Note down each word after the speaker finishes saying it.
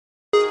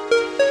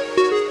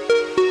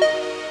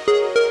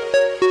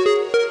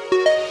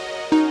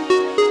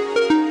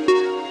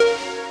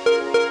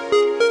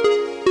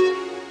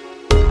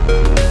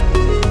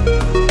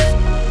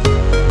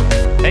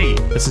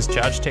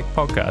Tech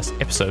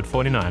Podcast, episode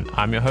 49.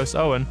 I'm your host,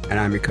 Owen. And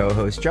I'm your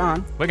co-host,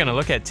 John. We're going to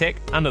look at tech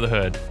under the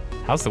hood.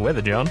 How's the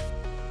weather, John?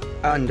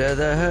 Under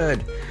the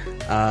hood.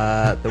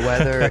 The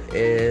weather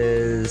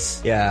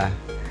is... Yeah.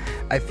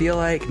 I feel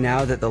like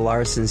now that the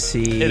Larsen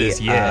C... It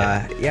is,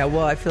 yeah.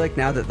 Well, I feel like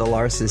now that the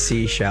Larsen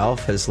C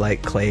shelf has,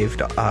 like,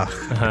 claved... Okay.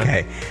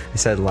 I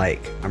said,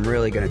 like, I'm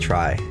really going to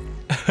try.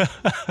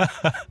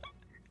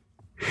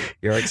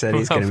 York said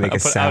he's going to make a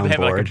soundboard. I'll have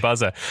like a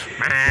buzzer.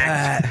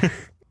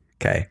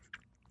 Okay.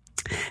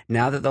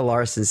 Now that the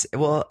Larsens...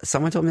 Well,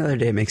 someone told me the other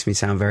day it makes me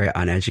sound very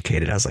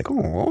uneducated. I was like,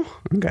 oh,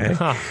 okay.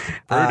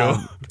 Brutal.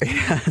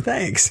 Yeah,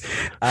 thanks.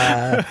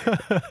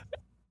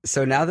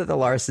 So now that the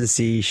Larsen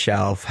C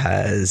shelf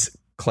has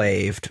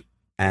claved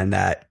and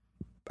that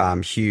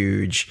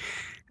huge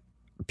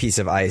piece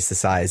of ice the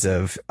size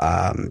of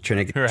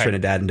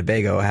Trinidad and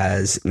Tobago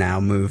has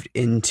now moved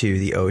into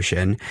the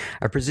ocean,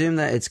 I presume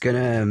that it's going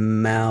to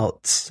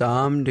melt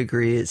some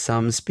degree at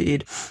some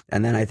speed.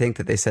 And then I think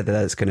that they said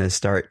that it's going to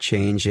start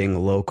changing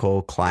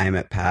local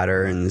climate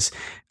patterns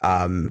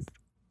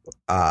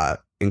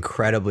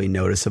incredibly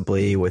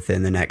noticeably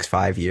within the next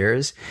 5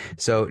 years.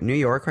 So New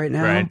York right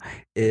now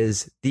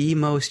is the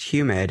most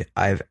humid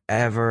I've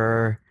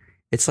ever...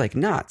 It's like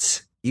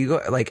nuts. You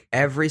go, like,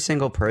 every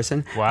single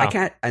person. Wow. I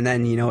can't. And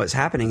then, you know, what's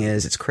happening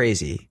is it's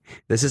crazy.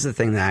 This is the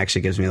thing that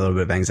actually gives me a little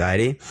bit of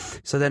anxiety.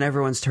 So then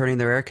everyone's turning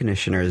their air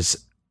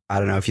conditioners, I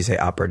don't know if you say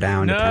up or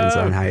down, depends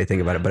on how you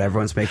think about it, but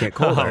everyone's making it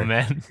colder. Oh,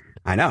 man.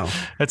 I know.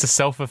 It's a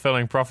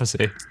self-fulfilling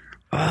prophecy.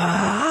 Okay.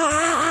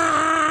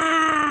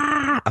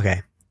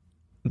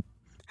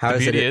 The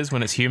beauty is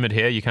when it's humid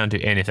here, you can't do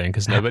anything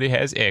because nobody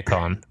has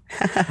aircon.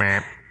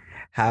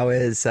 How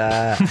is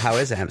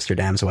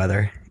Amsterdam's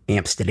weather?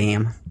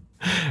 Amsterdam.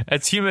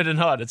 It's humid and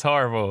hot. It's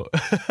horrible.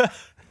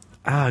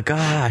 Oh,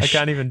 gosh. I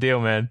can't even deal,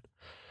 man.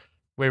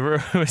 We're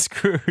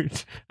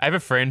screwed. I have a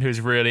friend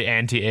who's really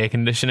anti-air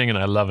conditioning, and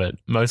I love it,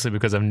 mostly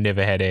because I've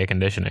never had air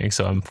conditioning,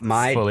 so I'm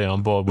fully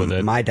on board with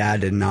it. My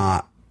dad did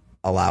not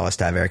allow us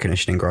to have air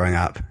conditioning growing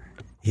up.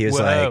 He was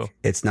like,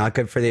 it's not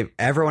good for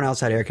everyone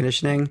else had air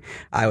conditioning.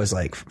 I was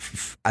like,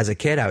 as a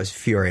kid, I was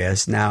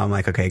furious. Now I'm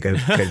like, okay,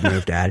 good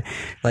move, Dad.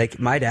 Like,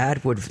 my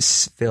dad would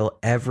fill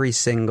every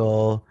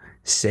single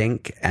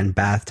sink and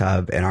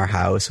bathtub in our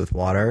house with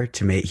water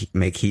to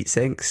make heat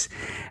sinks.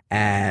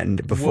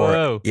 And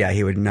before,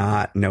 he would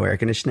no air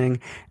conditioning.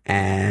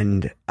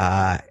 And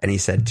he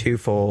said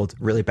twofold,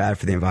 really bad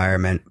for the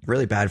environment,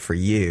 really bad for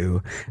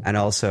you. And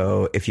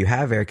also, if you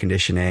have air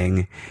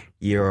conditioning,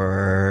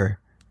 you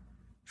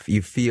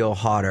feel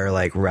hotter,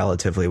 like,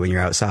 relatively when you're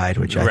outside,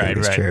 which I think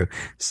is true.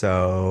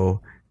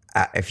 So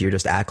if you're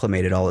just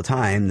acclimated all the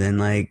time, then,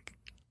 like,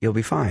 you'll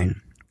be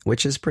fine,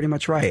 which is pretty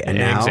much right. And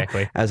now,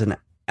 as an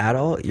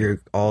adult,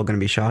 you're all going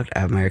to be shocked. I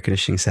have my air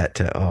conditioning set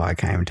to, I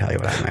can't even tell you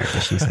what I have my air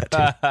conditioning set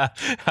to.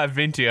 I've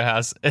been to your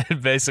house.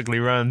 It basically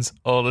runs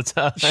all the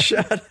time.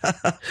 Shut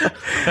up.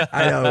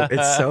 I know,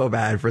 it's so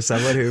bad for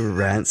someone who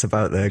rants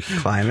about the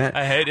climate.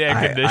 I hate air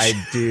conditioning. I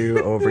do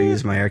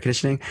overuse my air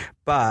conditioning,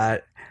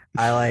 but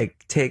I, like,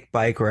 take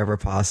bike wherever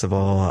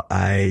possible.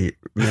 I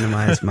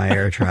minimize my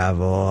air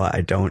travel.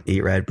 I don't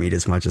eat red meat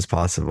as much as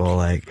possible.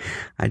 Like,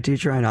 I do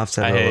try and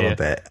offset it a little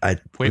bit.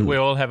 We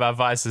all have our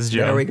vices,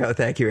 Joe. There we go.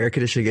 Thank you. Air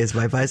conditioning is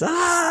my vice.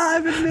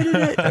 I've admitted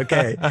it.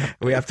 Okay.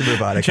 We have to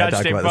move on. I can't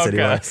talk about this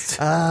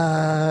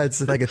anymore. It's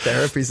like a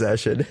therapy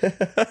session.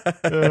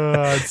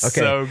 It's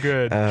so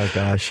good. Oh,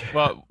 gosh.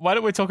 Well, why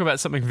don't we talk about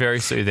something very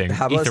soothing?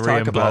 How about let's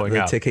talk about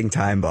the ticking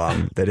time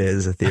bomb that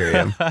is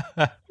Ethereum.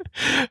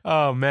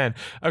 Oh, man.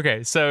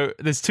 Okay, so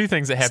there's two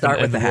things that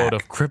happen in the world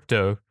of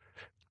crypto.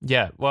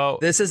 Yeah, well...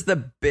 This is the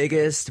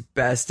biggest,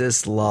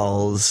 bestest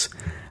lulls.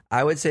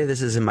 I would say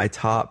this is in my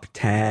top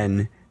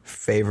 10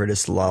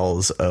 favoritist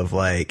lulls of,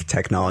 like,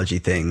 technology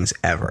things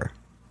ever.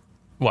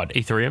 What,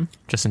 Ethereum?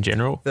 Just in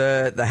general?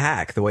 The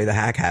way the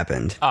hack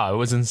happened. Oh, it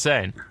was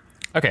insane.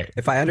 Okay.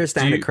 If I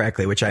understand it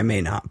correctly, which I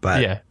may not,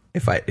 but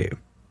if I do.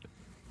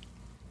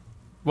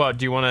 Well,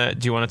 do you want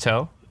to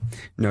tell?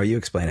 No, you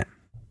explain it.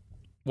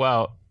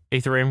 Well,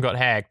 Ethereum got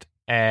hacked,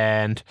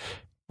 and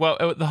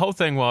the whole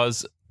thing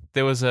was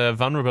there was a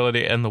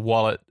vulnerability in the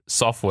wallet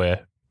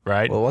software,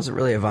 right? Well, it wasn't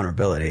really a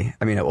vulnerability.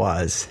 I mean, it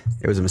was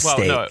a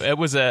mistake. Well, no,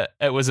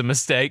 it was a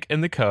mistake in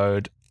the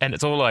code, and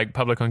it's all, like,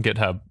 public on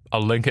GitHub.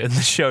 I'll link it in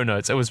the show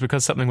notes. It was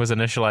because something was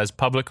initialized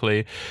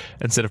publicly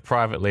instead of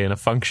privately in a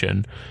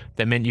function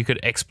that meant you could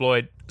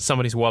exploit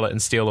somebody's wallet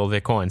and steal all their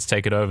coins,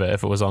 take it over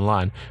if it was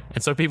online.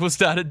 And so people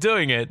started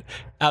doing it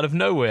out of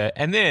nowhere,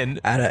 and then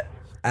at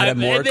a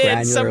more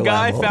granular some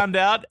guy level. found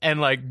out and,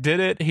 like, did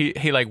it.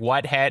 He like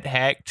white hat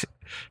hacked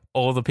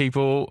all the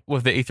people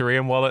with the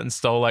Ethereum wallet and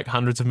stole, like,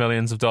 hundreds of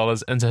millions of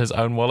dollars into his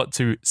own wallet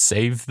to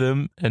save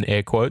them, in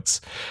air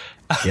quotes.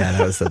 Yeah,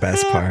 that was the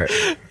best part.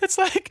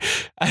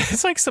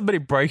 It's like somebody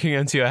breaking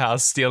into your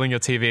house, stealing your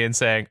TV and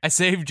saying, "I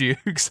saved you."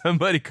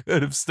 Somebody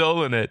could have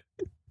stolen it.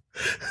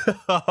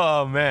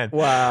 Oh, man.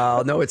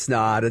 Wow. No, it's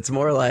not. It's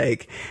more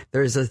like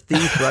there's a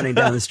thief running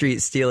down the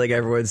street stealing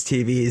everyone's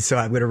TVs, so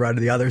I'm going to run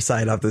to the other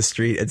side of the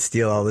street and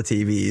steal all the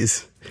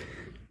TVs.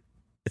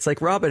 It's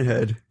like Robin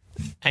Hood.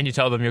 And you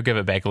tell them you'll give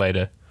it back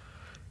later.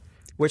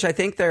 Which I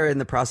think they're in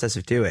the process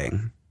of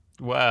doing.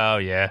 Well,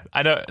 yeah.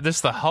 I know.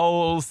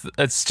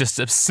 It's just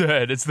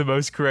absurd. It's the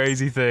most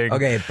crazy thing.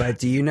 Okay, but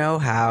do you know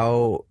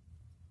how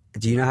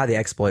the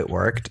exploit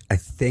worked? I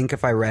think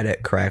if I read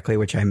it correctly,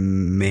 which I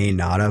may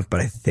not have,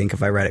 but I think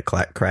if I read it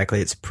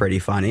correctly, it's pretty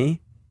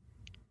funny.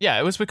 Yeah,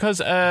 it was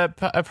because a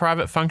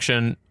private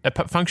function,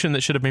 function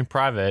that should have been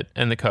private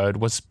in the code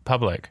was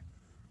public.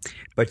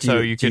 But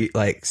you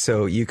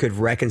could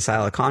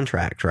reconcile a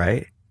contract,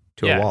 right?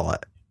 To a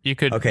wallet. You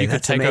could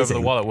take over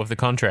the wallet with the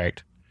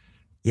contract.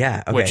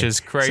 Yeah, okay. Which is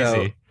crazy.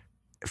 So,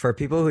 for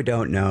people who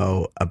don't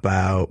know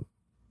about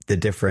the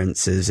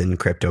differences in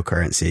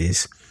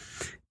cryptocurrencies,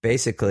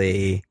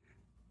 basically,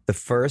 the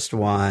first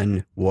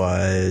one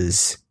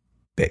was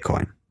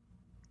Bitcoin.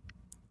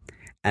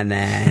 And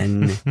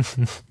then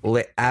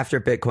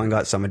after Bitcoin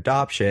got some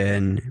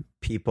adoption,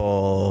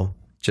 people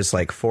just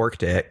like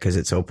forked it because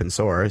it's open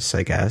source,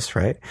 I guess,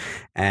 right?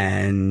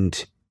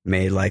 And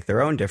made like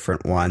their own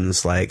different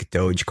ones like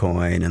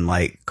Dogecoin and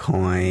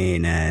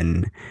Litecoin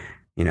and,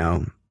 you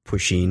know,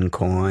 Pusheen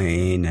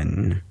Coin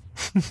and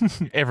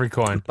every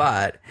coin.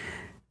 But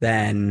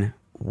then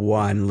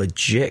one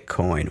legit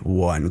coin,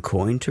 one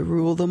coin to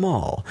rule them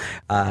all.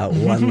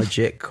 One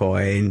legit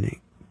coin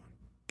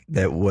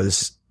that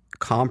was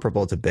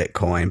comparable to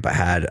Bitcoin but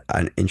had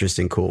an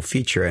interesting, cool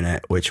feature in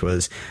it, which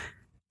was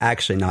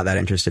actually not that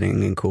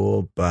interesting and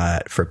cool,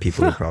 but for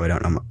people who probably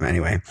don't know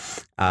anyway.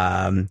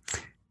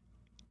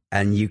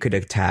 And you could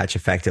attach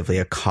effectively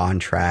a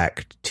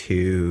contract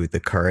to the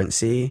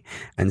currency.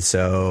 And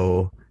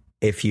so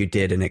if you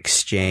did an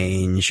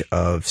exchange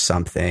of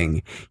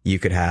something, you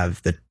could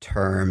have the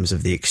terms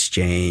of the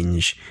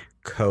exchange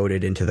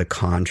coded into the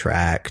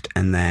contract.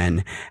 And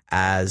then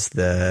as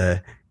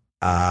the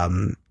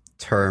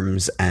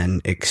terms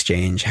and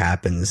exchange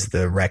happens,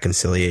 the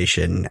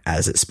reconciliation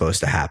as it's supposed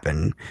to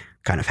happen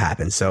kind of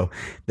happens. So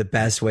the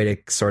best way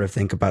to sort of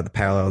think about the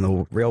parallel in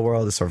the real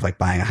world is sort of like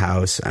buying a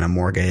house and a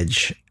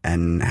mortgage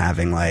and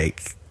having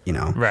like, you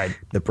know,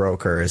 the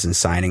brokers and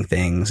signing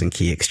things and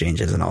key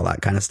exchanges and all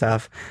that kind of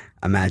stuff.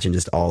 Imagine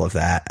just all of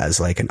that as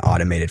like an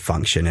automated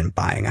function in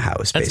buying a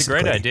house. That's basically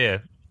a great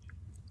idea.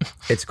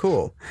 It's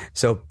cool.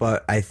 So,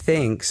 but I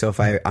think, so if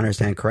I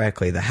understand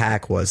correctly, the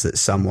hack was that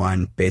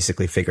someone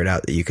basically figured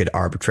out that you could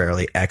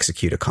arbitrarily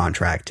execute a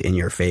contract in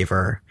your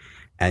favor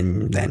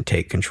and then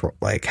take control,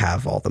 like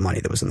have all the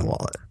money that was in the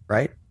wallet,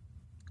 right?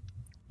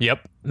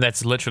 Yep.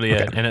 That's literally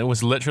it. And it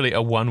was literally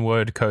a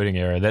one-word coding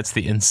error. That's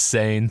the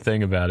insane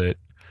thing about it,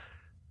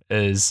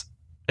 is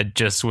it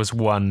just was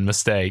one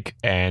mistake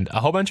and a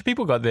whole bunch of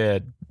people got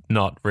their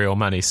not real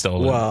money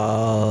stolen.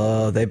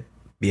 Well,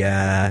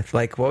 yeah,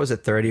 like what was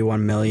it,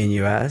 31 million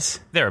US?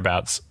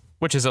 Thereabouts,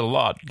 which is a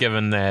lot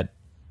given that,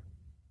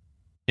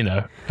 you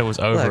know, it was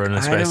over in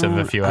the space of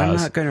a few hours. I'm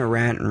not going to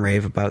rant and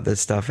rave about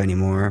this stuff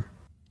anymore.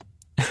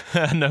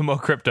 No more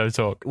crypto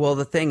talk. Well,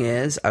 the thing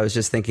is, I was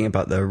just thinking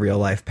about the real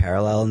life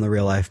parallel, and the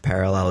real life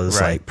parallel is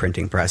like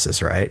printing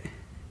presses, right?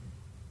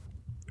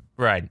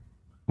 Right.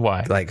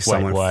 Why? Like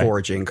someone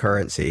forging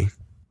currency.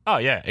 Oh,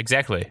 yeah,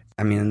 exactly.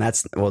 I mean,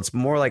 it's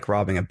more like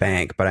robbing a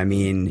bank, but I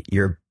mean,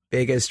 your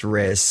biggest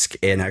risk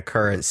in a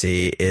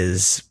currency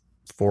is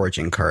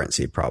forging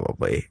currency,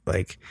 probably.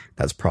 Like,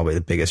 that's probably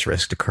the biggest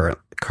risk to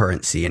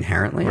currency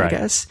inherently, I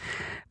guess.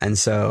 And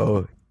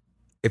so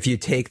if you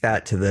take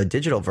that to the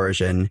digital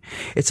version,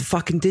 it's a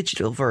fucking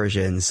digital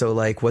version. So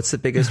like, what's the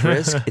biggest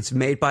risk? It's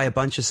made by a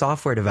bunch of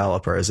software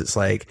developers. It's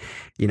like,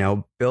 you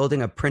know,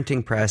 building a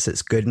printing press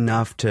that's good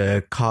enough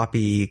to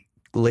copy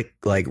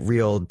like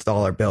real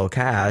dollar bill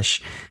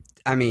cash.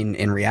 I mean,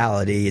 in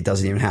reality, it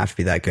doesn't even have to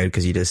be that good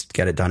because you just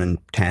get it done in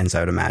tens, I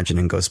would imagine,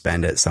 and go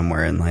spend it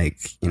somewhere in like,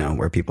 you know,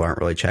 where people aren't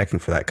really checking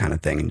for that kind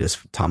of thing and just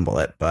tumble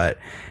it. But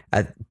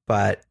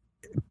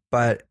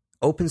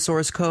open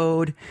source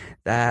code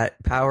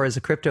that powers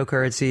a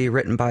cryptocurrency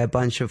written by a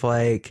bunch of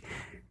like,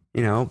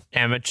 you know,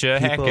 amateur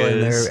people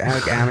hackers,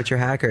 amateur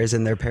hackers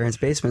in their parents'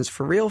 basements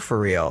for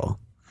real.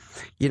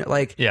 You know,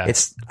 like,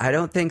 I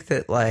don't think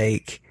that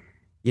like,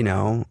 you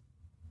know,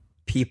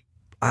 people.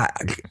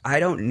 I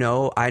don't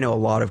know. I know a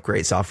lot of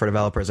great software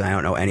developers, and I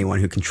don't know anyone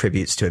who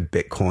contributes to a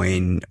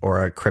Bitcoin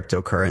or a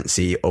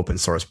cryptocurrency open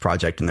source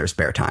project in their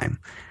spare time.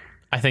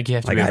 I think you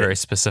have to be a very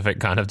specific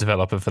kind of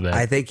developer for that.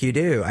 I think you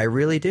do. I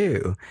really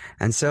do.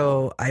 And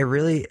so I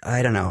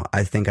don't know.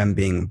 I think I'm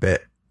being a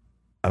bit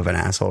of an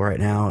asshole right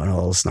now and a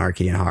little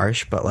snarky and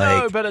harsh, but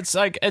like, no, but it's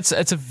like, it's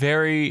a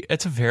very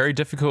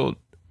difficult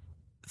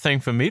thing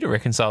for me to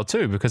reconcile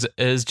too, because it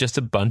is just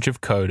a bunch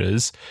of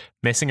coders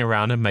messing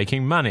around and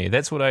making money.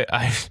 That's what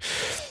I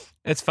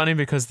it's funny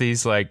because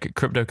these like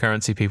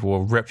cryptocurrency people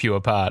will rip you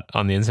apart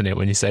on the internet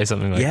when you say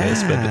something like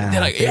this, but they're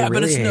like,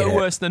 but it's no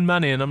worse than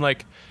money. And I'm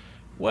like,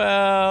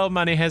 well,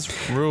 money has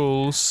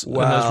rules, and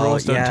those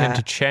rules don't tend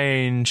to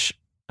change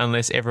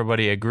unless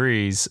everybody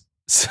agrees.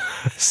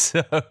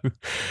 So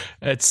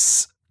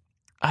it's,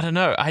 I don't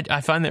know.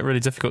 I find that really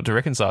difficult to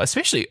reconcile.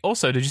 Especially,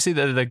 also, did you see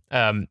that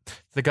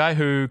the guy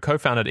who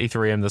co-founded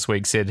Ethereum this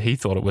week said he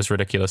thought it was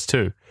ridiculous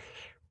too?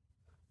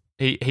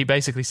 He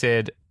basically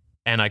said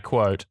and I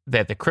quote,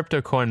 that the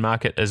crypto coin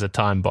market is a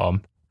time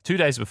bomb. 2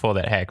 days before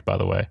that hack, by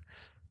the way.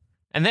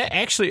 And that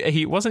actually,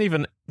 he wasn't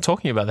even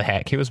talking about the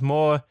hack. He was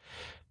more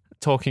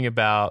talking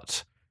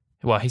about,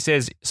 well, he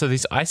says, so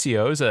these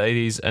ICOs are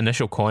these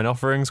initial coin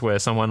offerings where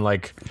someone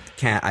like...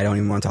 I don't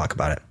even want to talk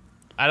about it.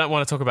 I don't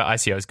want to talk about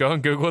ICOs. Go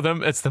and Google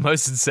them. It's the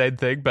most insane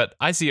thing. But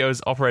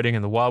ICOs operating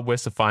in the wild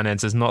west of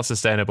finance is not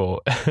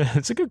sustainable.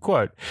 It's a good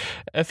quote.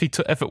 If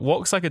it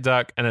walks like a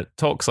duck and it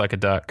talks like a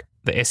duck,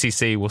 the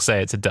SEC will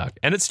say it's a duck.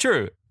 And it's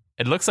true.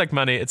 It looks like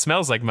money. It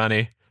smells like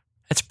money.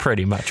 It's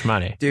pretty much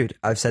money. Dude,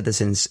 I've said this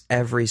in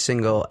every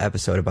single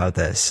episode about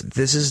this.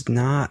 This is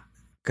not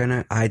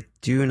gonna... I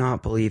do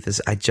not believe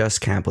this. I just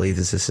can't believe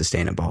this is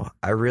sustainable.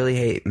 I really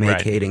hate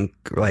hating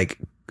like...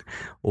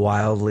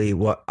 wildly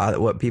what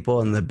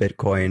people in the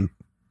Bitcoin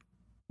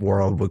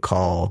world would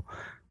call,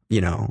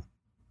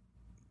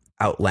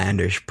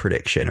 outlandish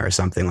prediction or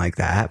something like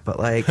that. But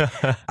like,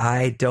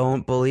 I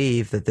don't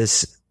believe that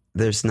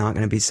there's not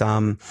going to be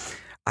some.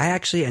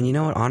 And you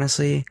know what?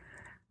 Honestly,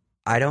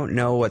 I don't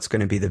know what's going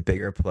to be the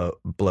bigger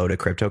blow to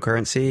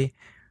cryptocurrency: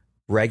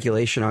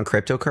 regulation on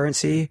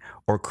cryptocurrency,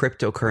 or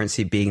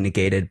cryptocurrency being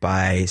negated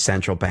by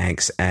central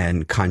banks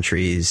and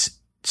countries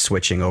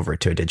switching over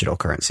to a digital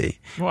currency,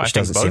 which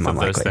doesn't seem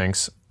unlikely. Those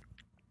things.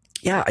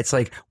 Yeah, it's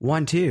like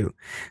 1-2.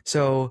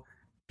 So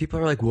people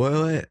are like,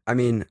 what? I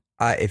mean,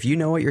 if you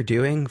know what you're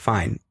doing,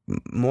 fine.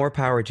 More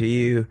power to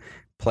you.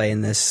 Play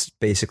in this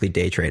basically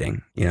day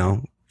trading,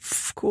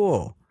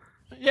 cool.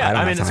 Yeah,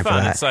 I mean, it's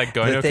fun. It's like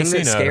going to a casino.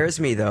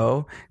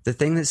 The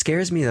thing that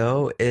scares me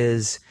though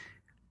is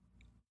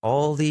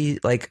all the,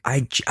 like,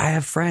 I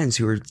have friends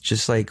who are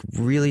just like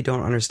really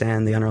don't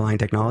understand the underlying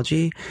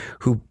technology,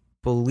 who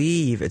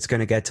believe it's going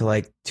to get to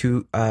like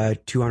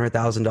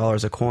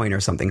 $200,000 a coin or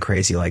something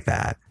crazy like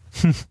that.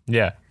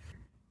 Yeah.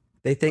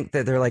 They think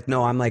that they're like,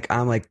 no, I'm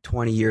like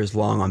 20 years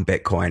long on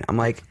Bitcoin. I'm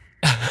like,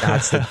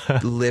 that's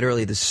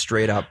literally the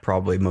straight up,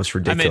 probably most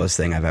ridiculous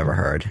thing I've ever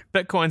heard.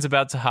 Bitcoin's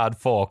about to hard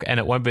fork, and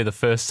it won't be the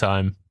first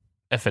time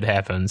if it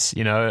happens,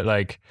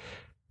 like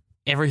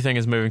everything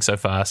is moving so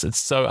fast. It's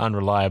so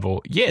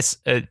unreliable. Yes,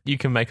 you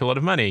can make a lot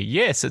of money.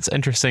 Yes, it's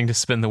interesting to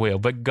spin the wheel,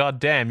 but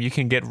goddamn, you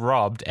can get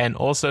robbed. And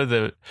also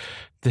the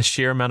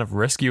sheer amount of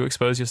risk you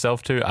expose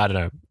yourself to. I don't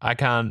know. I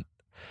can't.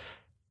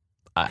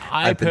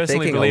 I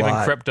personally believe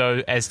in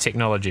crypto as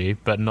technology,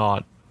 but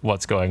not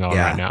what's going on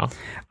right now.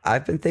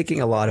 I've been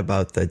thinking a lot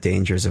about the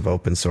dangers of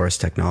open source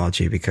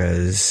technology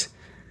because,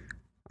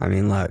 I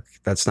mean, look,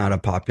 that's not a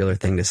popular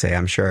thing to say,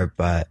 I'm sure,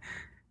 but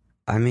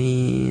I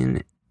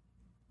mean,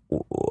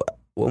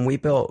 when we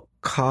built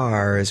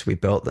cars, we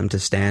built them to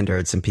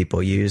standards and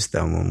people used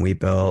them. When we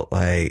built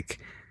like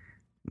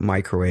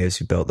microwaves,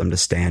 we built them to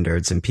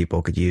standards and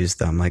people could use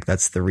them. Like,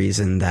 that's the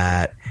reason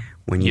that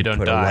when you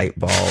put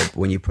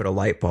a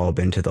light bulb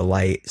into the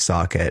light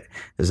socket,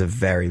 there's a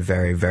very,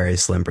 very, very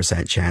slim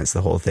 % chance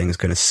the whole thing is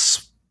going to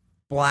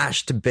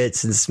splash to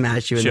bits and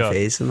smash you in the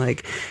face.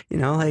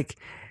 And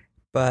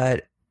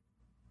but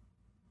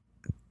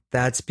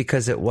that's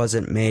because it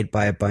wasn't made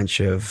by a bunch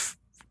of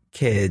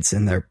kids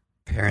in their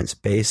parents'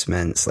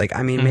 basements. Like,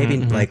 I mean, maybe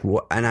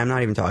and I'm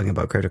not even talking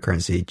about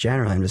cryptocurrency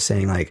generally. I'm just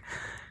saying, like,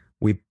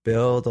 we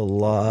build a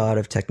lot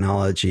of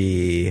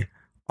technology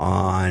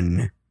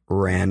on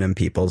random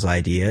people's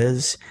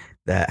ideas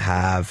that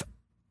have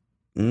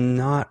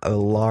not a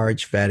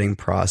large vetting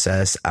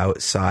process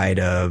outside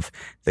of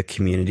the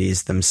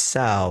communities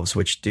themselves,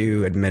 which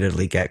do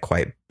admittedly get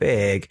quite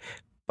big,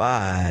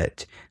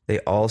 but they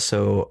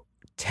also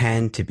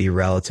tend to be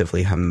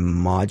relatively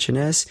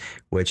homogenous,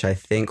 which I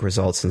think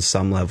results in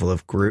some level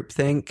of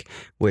groupthink,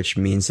 which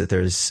means that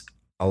there's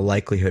a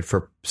likelihood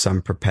for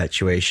some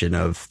perpetuation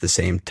of the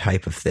same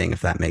type of thing, if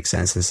that makes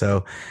sense. And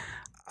so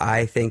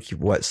I think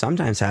what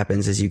sometimes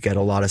happens is you get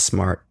a lot of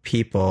smart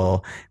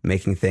people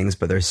making things,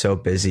 but they're so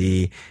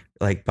busy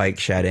like bike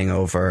shedding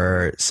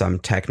over some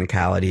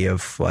technicality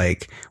of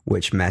like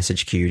which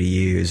message queue to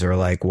use or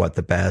like what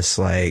the best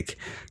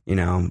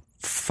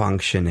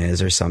function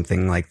is or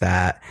something like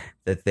that,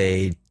 that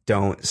they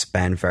don't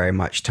spend very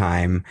much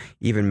time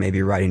even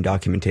maybe writing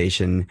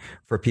documentation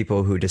for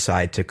people who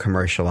decide to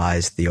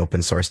commercialize the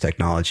open source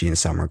technology in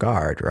some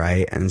regard,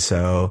 right? And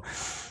so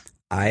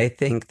I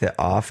think that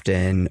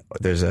often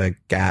there's a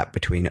gap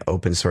between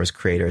open source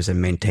creators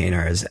and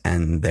maintainers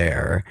and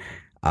their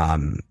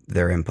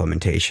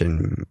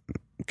implementation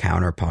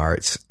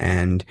counterparts.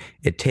 And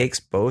it takes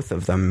both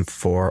of them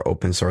for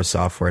open source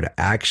software to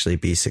actually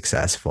be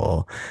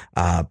successful.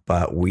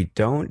 But we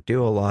don't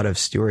do a lot of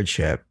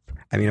stewardship.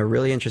 I mean, a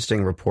really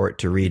interesting report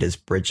to read is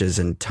Bridges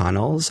and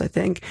Tunnels, I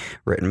think,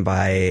 written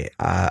by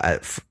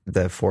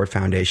the Ford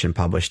Foundation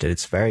published it.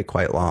 It's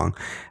quite long.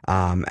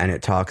 And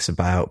it talks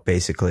about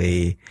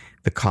basically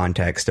the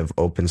context of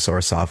open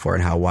source software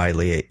and how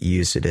widely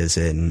used it is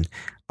in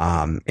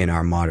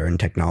our modern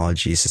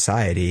technology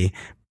society,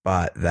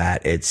 but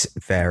that it's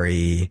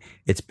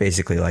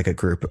basically like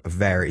a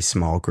very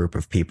small group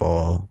of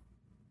people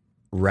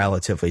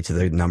relatively to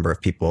the number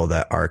of people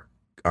that are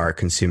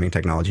consuming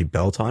technology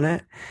built on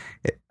it,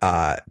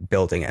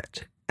 building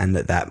it. And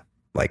that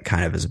like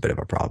kind of is a bit of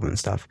a problem and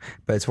stuff.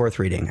 But it's worth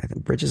reading. I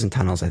think Bridges and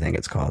Tunnels, I think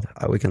it's called.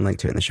 We can link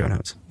to it in the show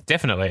notes.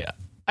 Definitely.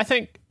 I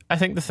think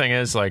the thing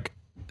is, like,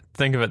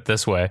 think of it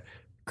this way.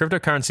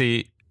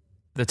 Cryptocurrency,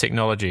 the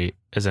technology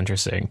is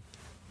interesting,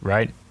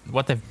 right?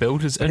 What they've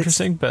built is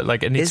interesting, but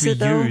like it needs to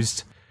be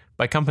used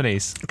by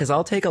companies. Because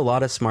I'll take a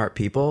lot of smart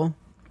people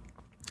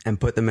and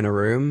put them in a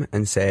room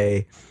and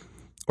say,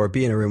 or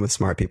be in a room with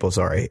smart people,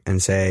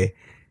 and say,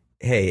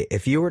 hey,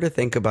 if you were to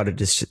think about a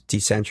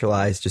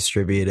decentralized,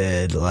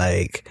 distributed,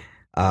 like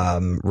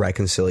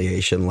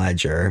reconciliation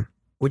ledger,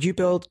 would you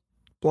build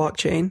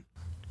blockchain?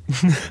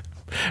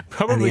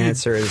 Probably. And the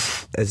answer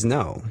is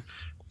no.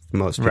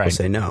 Most people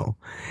say no.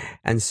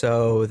 And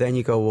so then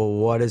you go, well,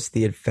 what is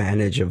the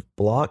advantage of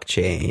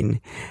blockchain?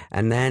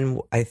 And then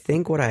I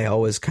think what I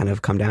always kind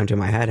of come down to in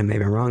my head, and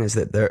maybe I'm wrong, is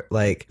that they're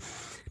like,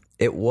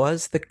 it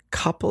was the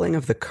coupling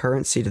of the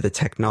currency to the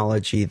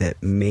technology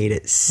that made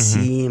it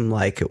seem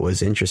like it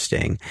was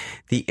interesting.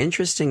 The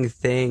interesting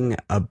thing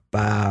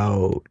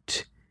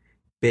about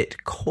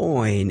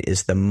Bitcoin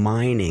is the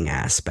mining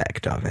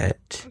aspect of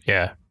it.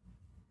 Yeah.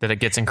 That it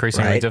gets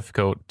increasingly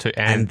difficult to,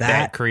 and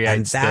that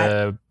creates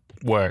the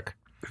work.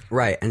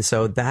 Right. And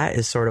so that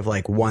is sort of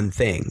like one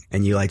thing.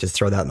 And you like just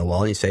throw that on the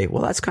wall and you say,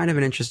 well, that's kind of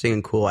an interesting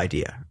and cool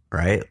idea.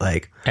 Right.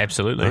 Like,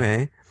 absolutely.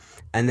 Okay.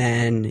 And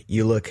then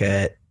you look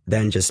at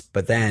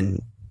but then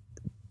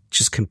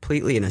just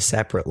completely in a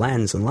separate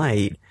lens and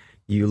light,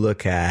 you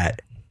look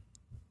at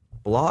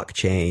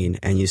blockchain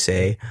and you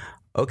say,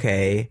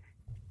 okay,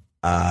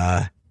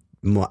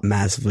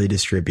 massively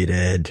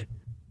distributed,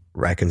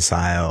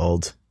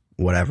 reconciled,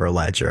 whatever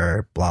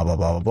ledger, blah, blah,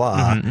 blah,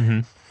 blah,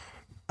 blah.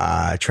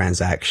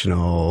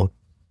 Transactional,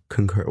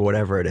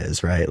 whatever it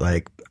is, right?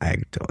 Like,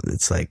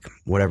 it's like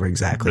whatever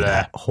exactly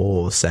that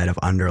whole set of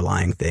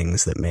underlying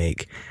things that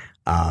make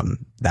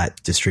that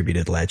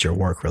distributed ledger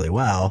work really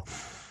well.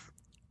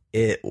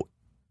 It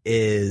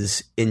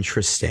is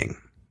interesting,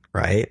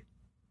 right?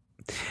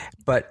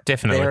 But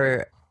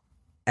definitely.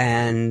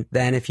 And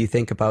then if you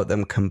think about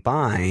them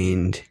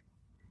combined,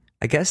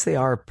 I guess they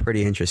are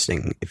pretty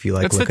interesting if you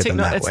look at them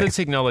that way. It's the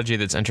technology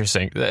that's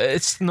interesting.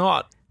 It's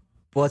not.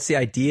 Well, it's the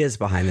ideas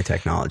behind the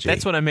technology.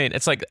 That's what I mean.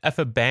 It's like if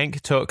a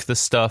bank took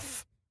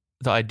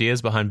the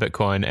ideas behind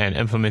Bitcoin and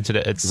implemented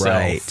it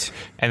itself,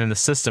 and then the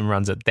system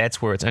runs it,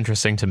 that's where it's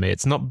interesting to me.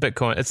 It's not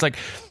Bitcoin. It's like,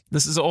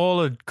 this is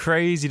all a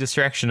crazy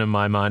distraction in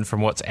my mind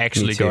from what's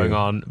actually going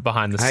on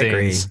behind the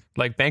scenes. Agree.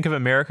 Like Bank of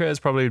America is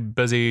probably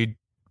busy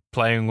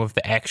playing with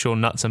the actual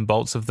nuts and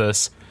bolts of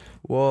this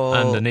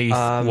underneath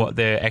what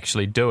they're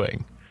actually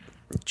doing.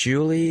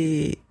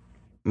 Julie,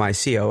 my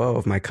COO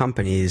of my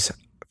company's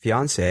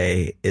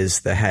fiance,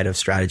 is the head of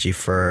strategy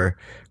for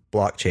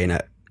blockchain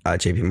at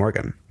JP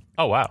Morgan.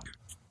 Oh, wow.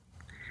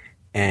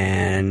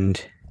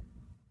 And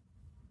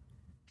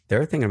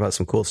they're thinking about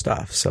some cool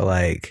stuff. So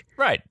like,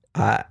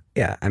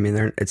 yeah, I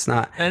mean, it's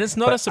not, and it's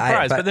not a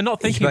surprise, but they're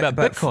not thinking about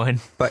Bitcoin.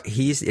 But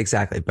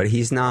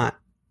he's not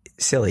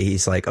silly.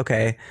 He's like,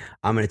 okay,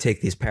 I'm going to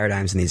take these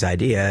paradigms and these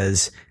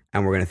ideas,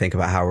 and we're going to think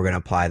about how we're going to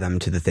apply them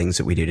to the things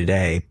that we do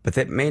today. But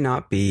that may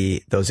not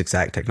be those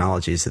exact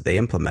technologies that they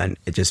implement.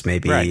 It just may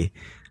be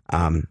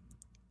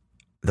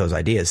those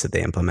ideas that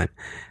they implement.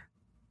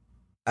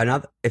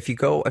 If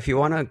you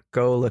want to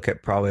go look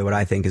at probably what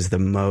I think is the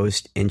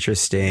most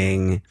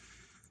interesting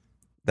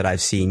that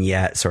I've seen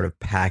yet, sort of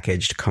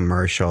packaged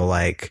commercial,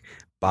 like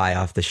buy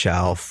off the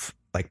shelf,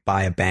 like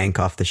buy a bank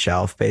off the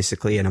shelf,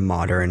 basically in a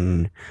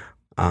modern,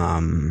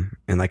 in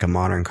like a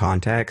modern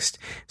context.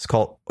 It's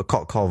called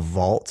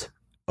Vault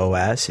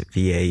OS,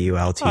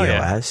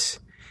 VAULTOS.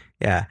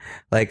 Yeah.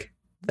 Like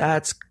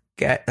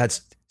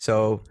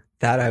so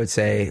that I would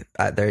say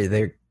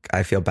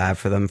I feel bad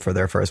for them for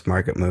their first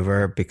market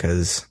mover,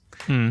 because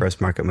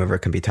first market mover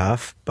can be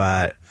tough,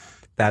 but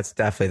that's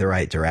definitely the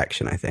right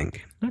direction, I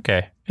think.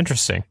 Okay,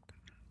 interesting.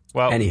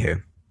 Well,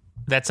 anywho,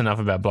 that's enough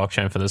about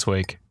blockchain for this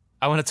week.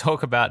 I want to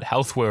talk about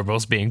health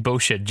wearables being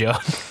bullshit, John.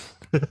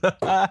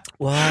 Well,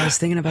 I was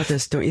thinking about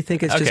this. Don't you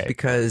think it's just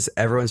because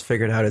everyone's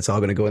figured out it's all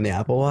going to go in the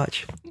Apple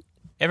Watch?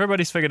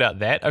 Everybody's figured out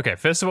that. Okay,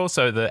 first of all,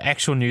 so the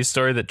actual news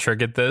story that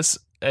triggered this,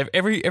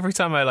 every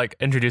time I like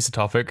introduce a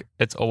topic,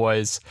 it's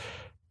always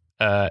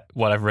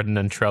what I've written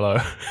in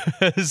Trello.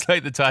 It's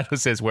like the title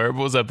says,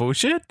 wearables are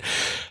bullshit.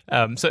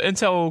 So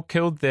Intel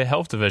killed their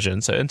health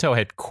division. So Intel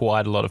had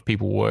quite a lot of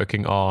people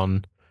working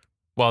on,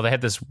 well, they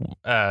had this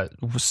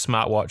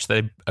smartwatch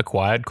they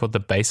acquired called the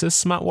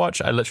Basis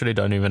smartwatch. I literally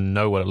don't even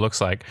know what it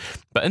looks like.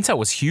 But Intel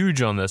was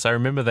huge on this. I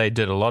remember they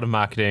did a lot of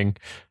marketing,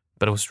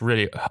 but it was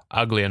really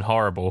ugly and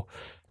horrible.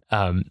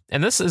 And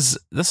this is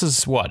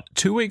what,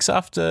 2 weeks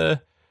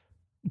after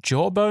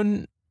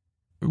Jawbone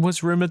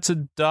was rumored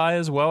to die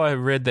as well. I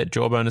read that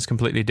Jawbone is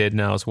completely dead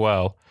now as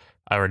well.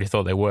 I already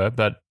thought they were,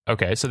 but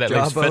okay. So that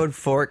Jawbone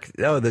forked.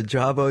 Oh, the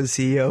Jawbone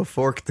CEO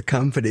forked the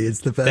company.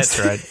 It's the best.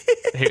 That's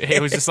right. He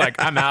was just like,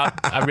 I'm out.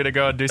 I'm going to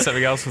go and do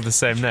something else with the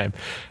same name.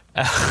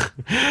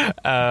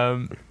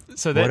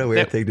 So what a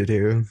weird thing to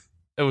do.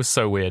 It was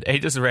so weird. He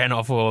just ran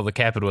off all the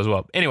capital as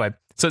well. Anyway,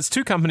 so it's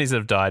two companies that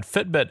have died.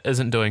 Fitbit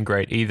isn't doing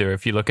great either.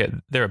 If you look at,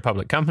 they're a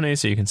public company,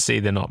 so you can see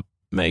they're not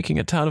making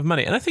a ton of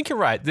money. And I think you're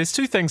right. There's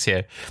two things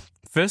here.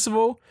 First of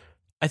all,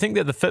 I think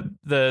that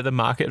the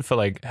market for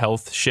like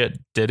health shit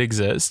did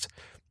exist,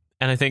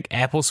 and I think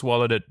Apple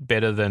swallowed it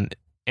better than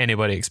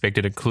anybody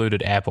expected,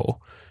 including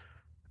Apple.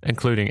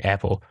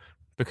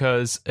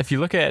 Because if you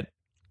look at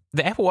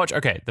the Apple Watch,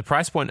 okay, the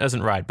price point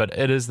isn't right, but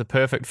it is the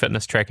perfect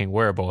fitness tracking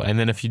wearable. And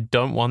then if you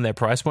don't want that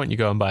price point, you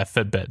go and buy a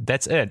Fitbit.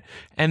 That's it.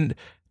 And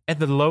at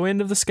the low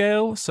end of the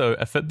scale, so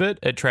a Fitbit,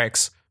 it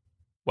tracks,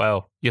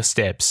 well, your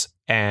steps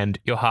and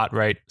your heart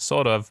rate,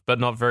 sort of, but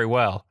not very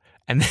well.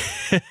 And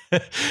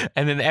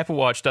then the Apple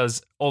Watch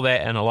does all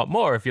that and a lot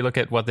more. If you look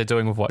at what they're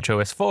doing with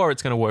WatchOS 4,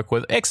 it's going to work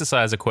with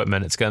exercise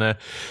equipment. It's going to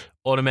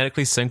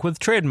automatically sync with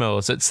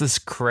treadmills. It's this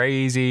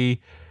crazy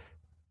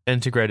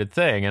integrated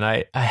thing. And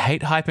I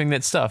hate hyping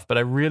that stuff, but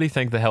I really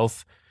think the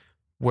health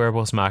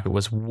wearables market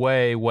was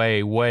way,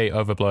 way, way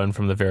overblown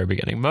from the very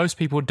beginning. Most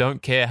people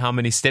don't care how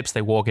many steps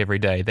they walk every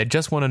day. They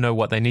just want to know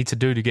what they need to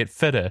do to get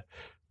fitter.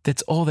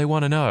 That's all they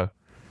want to know.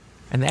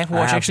 And the Apple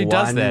Watch actually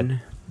does that.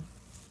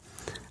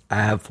 I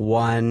have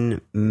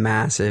one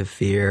massive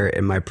fear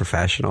in my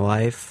professional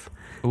life.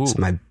 Ooh. It's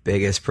my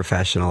biggest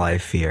professional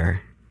life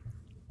fear.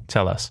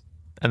 Tell us.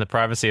 And the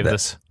privacy of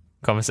this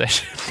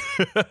conversation.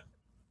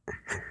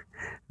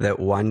 That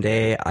one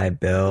day I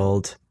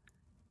build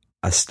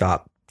a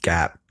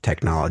stopgap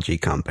technology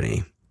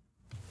company.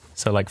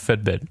 So like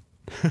Fitbit.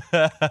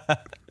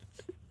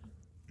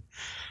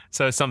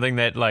 So something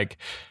that like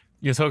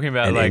you're talking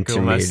about an like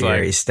almost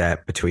like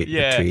step between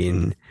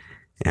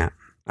yeah.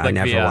 I like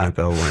never want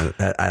to build one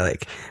that I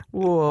like.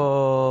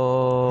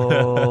 Whoa!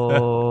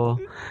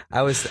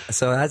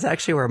 So that's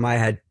actually where my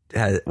head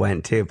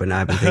went too. But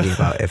now I've been thinking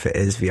about if it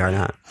is VR or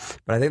not.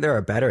 But I think there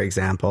are better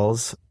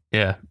examples.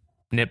 Yeah,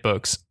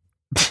 netbooks.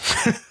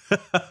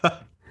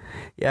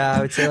 Yeah,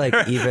 I would say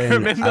like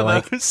even I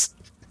like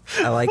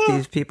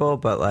these people,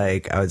 but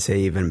like I would say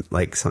even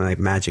like something like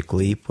Magic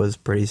Leap was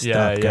pretty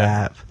stopgap.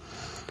 Yeah.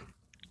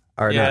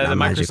 Or yeah, not the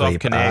Magic Microsoft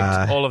Leap,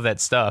 Connect, all of that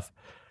stuff.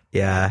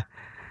 Yeah.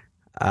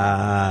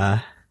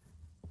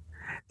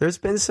 There's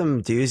been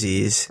some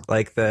doozies,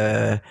 like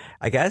I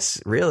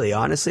guess, really,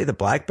 honestly, the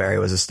BlackBerry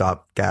was a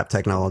stopgap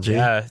technology.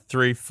 Yeah,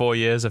 3-4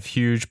 years of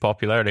huge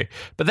popularity.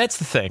 But that's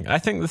the thing. I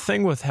think the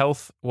thing with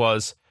health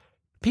was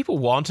people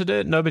wanted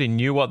it. Nobody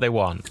knew what they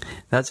want.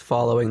 That's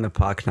following the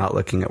puck, not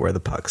looking at where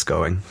the puck's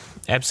going.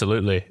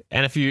 Absolutely.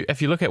 And if you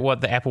look at what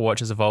the Apple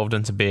Watch has evolved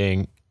into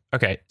being,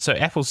 okay, so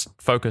Apple's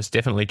focus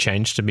definitely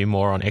changed to be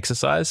more on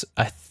exercise.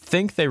 I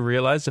think they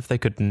realized if they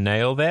could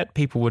nail that,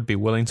 people would be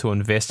willing to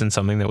invest in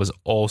something that was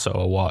also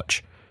a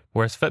watch.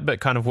 Whereas Fitbit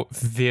kind of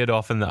veered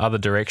off in the other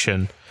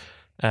direction.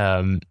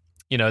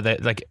 That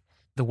like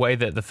the way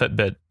that the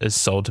Fitbit is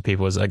sold to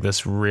people is like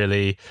this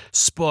really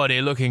sporty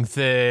looking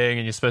thing,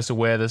 and you're supposed to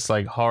wear this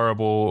like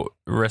horrible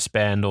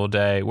wristband all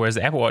day. Whereas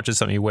the Apple Watch is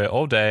something you wear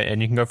all day,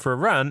 and you can go for a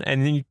run,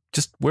 and then you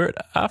just wear it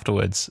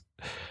afterwards.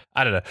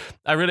 I don't know.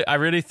 I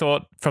really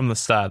thought from the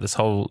start this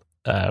whole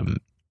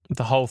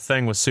the whole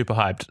thing was super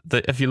hyped.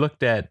 That if you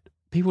looked at,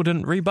 people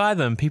didn't rebuy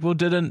them. People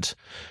didn't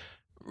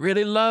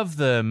really love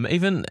them.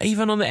 Even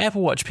on the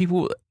Apple Watch,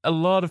 a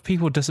lot of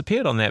people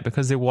disappeared on that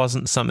because there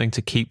wasn't something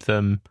to keep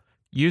them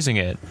using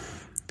it.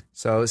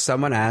 So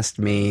someone asked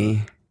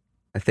me,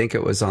 I think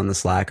it was on the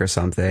Slack or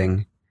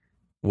something,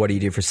 what do you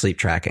do for sleep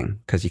tracking?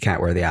 Because you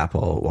can't wear the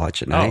Apple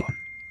Watch at night. Oh,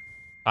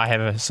 I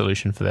have a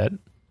solution for that.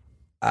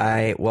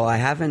 I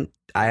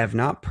have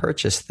not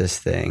purchased this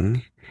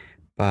thing,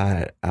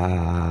 but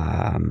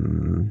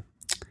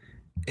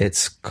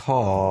it's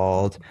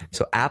called,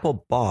 so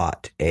Apple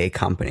bought a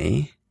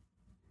company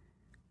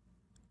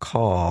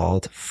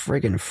called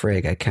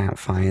Frig. I can't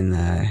find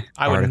the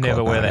I would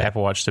never wear the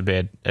Apple Watch to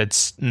bed.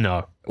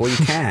 No. Well, you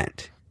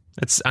can't.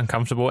 It's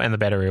uncomfortable and the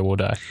battery will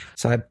die.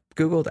 So I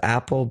Googled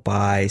Apple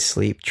buy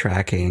sleep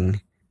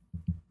tracking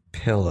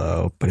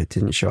pillow, but it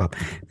didn't show up.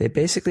 They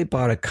basically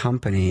bought a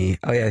company.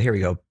 Oh yeah, here we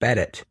go.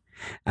 Beddit.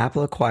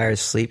 Apple acquires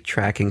sleep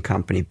tracking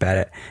company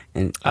Beddit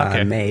in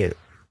May.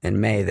 In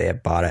May, they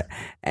had bought it,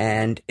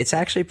 and it's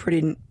actually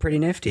pretty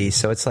nifty.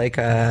 So it's like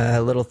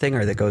a little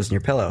thinger that goes in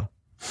your pillow.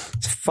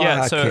 It's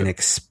fucking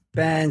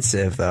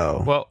expensive,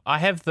 though. Well, I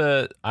have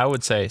I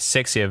would say,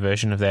 sexier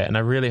version of that, and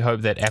I really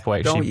hope that Apple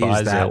actually buys it. Don't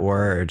use that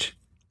word.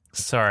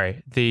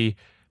 Sorry, the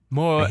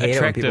more I hate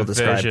attractive it when people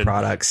describe version.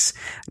 Products.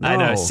 No. I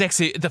know,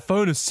 sexy. The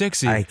phone is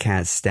sexy. I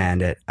can't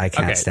stand it. I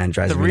can't stand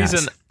drives me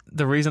nuts.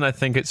 The reason I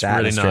think it's that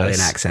really Australian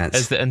nice accents.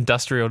 is the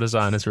industrial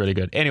design is really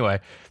good. Anyway,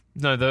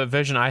 no, the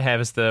version I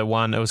have is the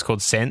one, it was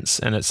called Sense,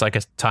 and it's like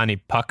a tiny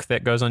puck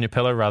that goes on your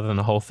pillow rather than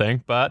a whole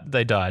thing, but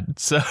they died.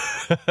 So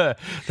they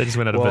just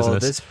went out of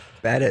business. This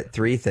Beddit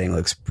 3 thing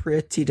looks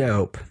pretty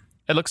dope.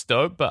 It looks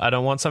dope, but I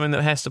don't want something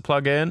that has to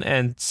plug in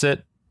and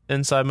sit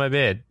inside my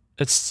bed.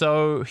 It's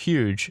so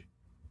huge.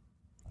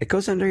 It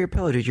goes under your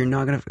pillow, dude. You're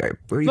not going to...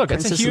 Look,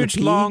 it's a huge,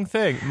 long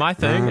thing. My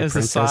thing is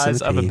the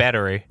size of a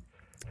battery.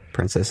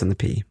 Princess and the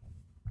Pea.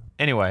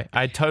 Anyway,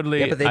 I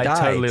totally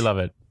love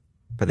it.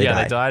 but they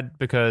died. They died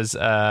because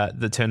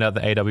it turned out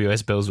the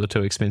AWS bills were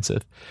too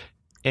expensive.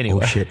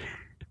 Anyway. Oh, shit.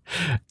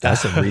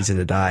 That's a reason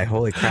to die.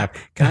 Holy crap.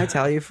 Can I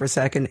tell you for a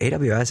second?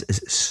 AWS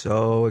is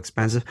so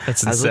expensive.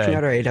 It's I was looking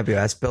insane. at our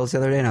AWS bills the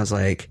other day and I was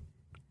like,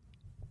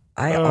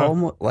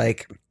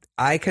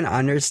 I can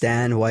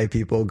understand why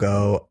people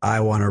go, I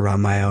want to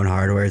run my own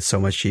hardware. It's so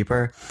much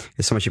cheaper.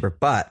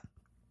 But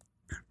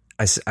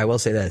I will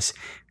say this.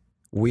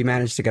 We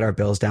managed to get our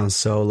bills down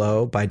so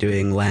low by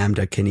doing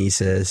Lambda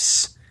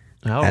Kinesis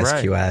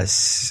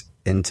SQS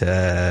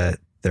into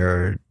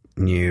their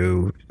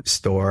new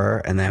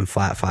store and then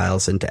flat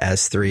files into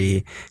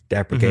S3,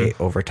 deprecate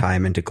over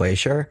time into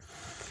Glacier.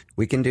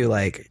 We can do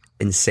like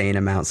insane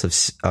amounts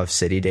of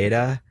city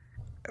data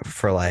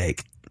for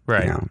like,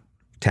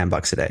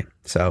 $10 a day.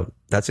 So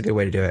that's a good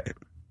way to do it.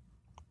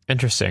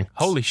 Interesting.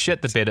 Holy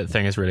shit, the Bedit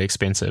thing is really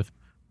expensive.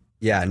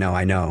 Yeah, no,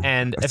 I know.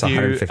 And It's if you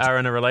 $150. are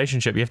in a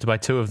relationship, you have to buy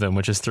two of them,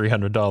 which is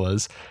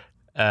 $300.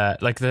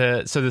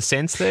 The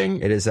Sense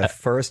thing. It is a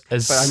first,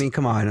 but I mean,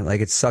 come on,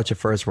 like it's such a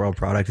first world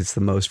product. It's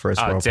the most first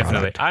world definitely.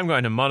 product. I'm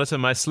going to monitor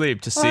my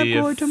sleep to see I'm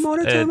going to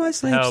monitor my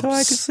sleep so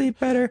I can sleep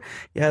better.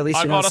 Yeah, at least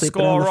I you're not got a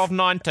sleeping on score the, of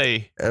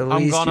 90. At I'm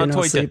least gonna you're not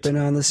tweet it. sleeping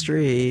on the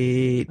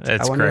street.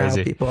 It's I wonder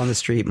crazy. how people on the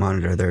street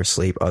monitor their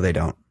sleep. Oh, they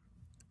don't.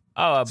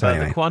 Oh, So but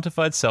anyway. the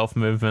quantified self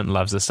movement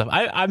loves this stuff.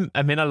 I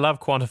love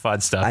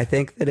quantified stuff. I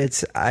think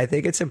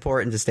it's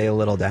important to stay a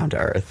little down to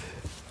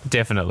earth.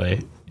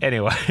 Definitely.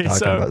 Anyway,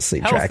 about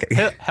sleep tracking.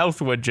 Health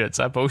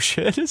widgets are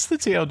bullshit. It's the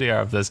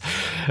TLDR of this.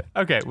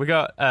 Okay, we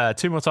got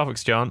two more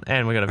topics, John,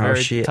 and we got a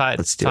very tight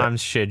Let's do time it.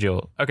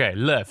 schedule. Okay,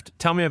 Lyft.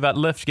 Tell me about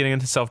Lyft getting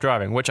into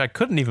self-driving, which I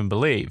couldn't even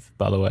believe,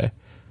 by the way.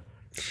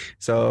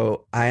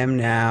 So I am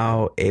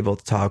now able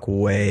to talk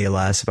way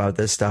less about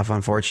this stuff,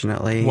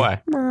 unfortunately.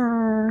 Why?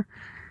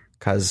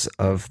 Because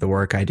of the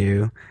work I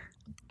do.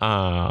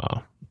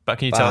 But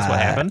can you tell us what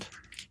happened?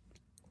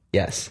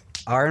 Yes.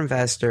 Our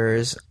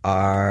investors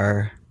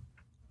are...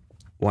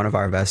 One of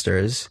our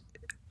investors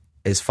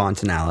is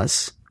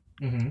Fontinalis.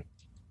 Mm-hmm.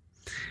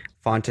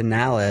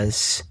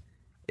 Fontinalis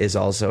is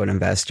also an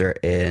investor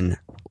in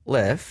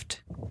Lyft,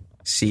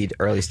 seed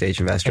early stage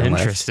investor in Lyft.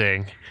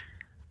 Interesting.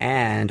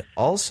 And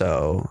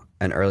also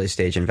an early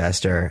stage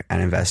investor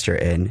and investor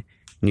in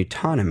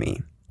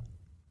Nutonomy.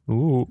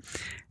 Ooh.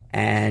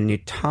 And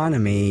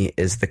Nutonomy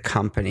is the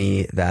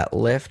company that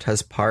Lyft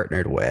has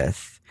partnered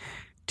with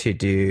to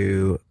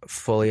do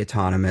fully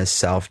autonomous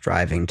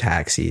self-driving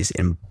taxis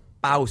in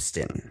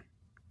Boston.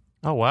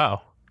 Oh,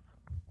 wow.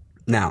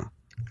 Now,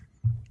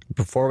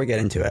 before we get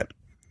into it,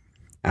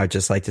 I would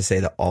just like to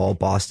say that all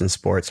Boston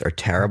sports are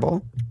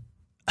terrible.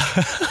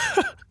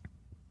 I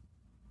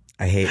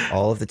hate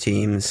all of the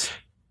teams.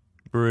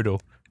 Brutal.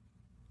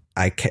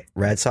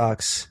 Red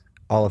Sox,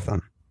 all of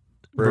them.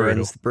 Brutal.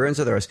 Bruins. The Bruins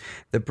are the worst.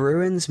 The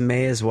Bruins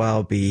may as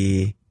well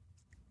be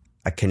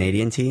a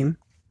Canadian team.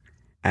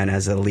 And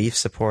as a Leaf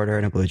supporter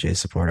and a Blue Jays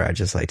supporter, I'd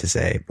just like to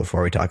say,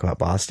 before we talk about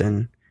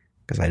Boston,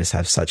 because I just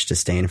have such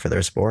disdain for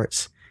their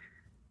sports,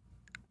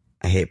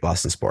 I hate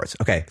Boston sports.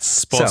 Okay.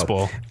 Sports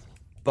ball.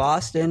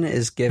 Boston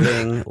is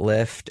giving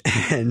Lyft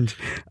and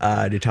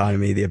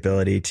Nutonomy the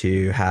ability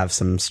to have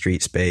some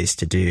street space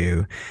to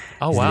do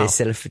wow.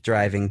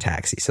 self-driving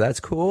taxi. So that's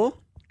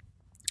cool.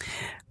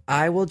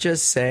 I will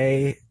just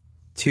say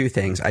two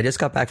things. I just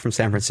got back from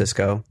San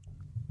Francisco.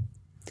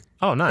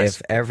 Oh, nice.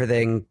 If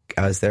everything,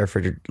 I was there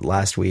for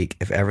last week.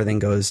 If everything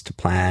goes to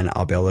plan,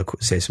 I'll be able to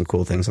say some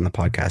cool things on the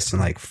podcast in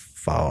like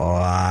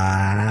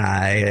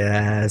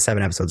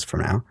 7 episodes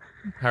from now.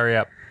 Hurry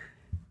up.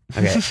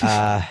 Okay.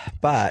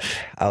 But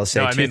I'll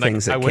say two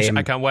things that came.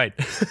 I can't wait.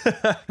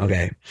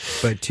 Okay.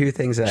 But two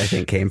things that I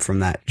think came from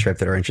that trip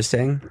that are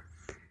interesting.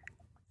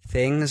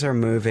 Things are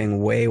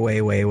moving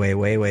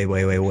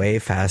way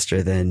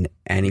faster than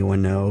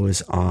anyone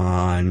knows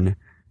on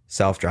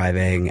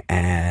self-driving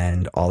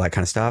and all that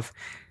kind of stuff.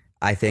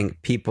 I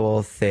think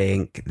people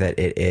think that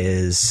it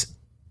is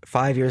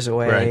 5 years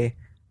away. Right.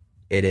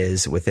 It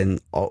is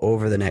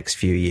over the next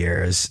few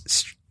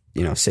years.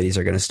 You know, cities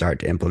are going to start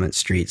to implement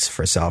streets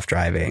for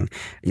self-driving.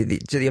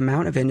 The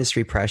amount of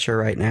industry pressure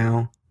right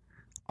now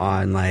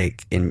on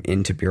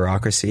into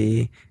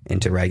bureaucracy,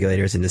 into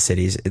regulators, into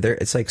cities,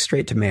 it's like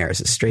straight to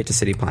mayors, it's straight to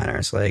city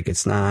planners. Like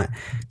it's not.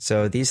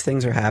 So these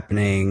things are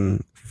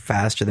happening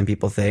faster than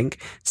people think.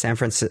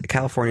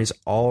 California is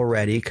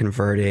already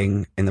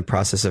in the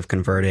process of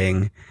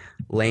converting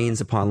lanes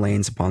upon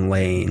lanes upon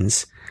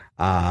lanes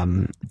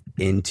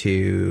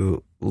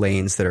into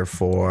lanes that are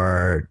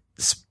for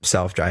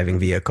self-driving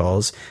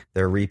vehicles.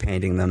 They're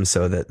repainting them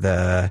so that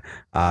the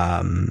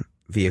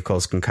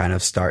vehicles can kind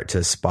of start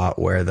to spot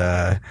where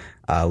the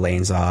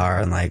lanes are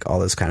and like all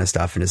this kind of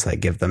stuff and just like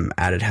give them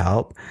added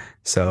help.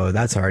 So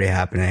that's already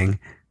happening.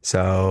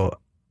 So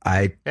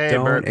I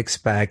don't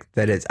expect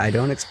that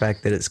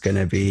it's going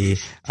to be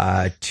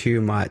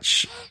too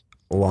much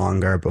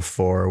longer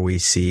before we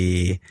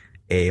see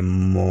a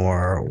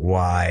more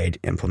wide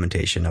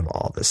implementation of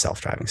all the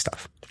self-driving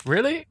stuff.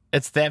 Really?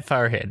 It's that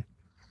far ahead?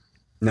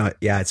 No,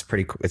 yeah, it's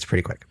pretty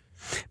quick.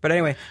 But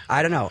anyway,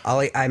 I don't know.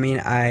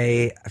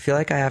 I feel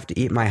like I have to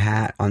eat my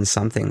hat on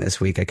something this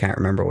week. I can't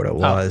remember what it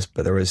was,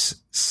 but there was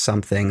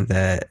something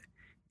that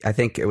I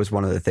think it was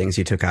one of the things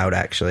you took out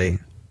actually,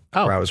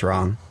 where I was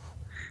wrong.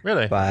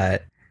 Really?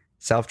 But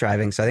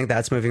self-driving. So I think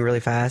that's moving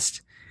really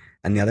fast.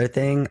 And the other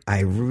thing,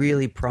 I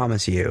really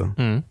promise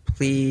you,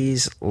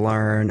 please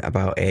learn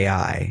about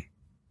AI.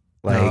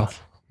 Like,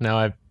 now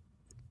I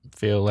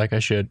feel like I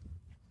should.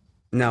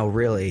 No,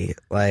 really.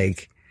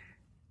 Like,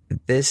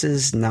 this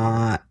is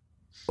not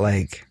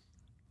like,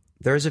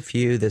 there's a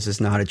few, this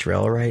is not a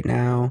drill right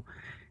now.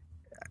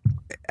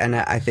 And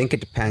I think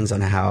it depends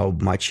on how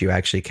much you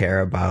actually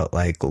care about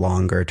like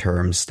longer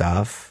term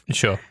stuff.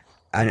 Sure.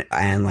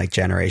 And like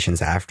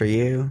generations after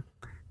you.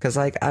 Cause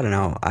like, I don't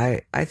know.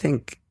 I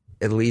think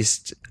at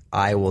least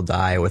I will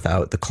die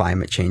without the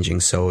climate changing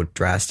so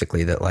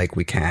drastically that like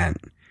we can't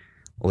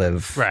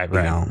live, you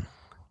know,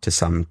 to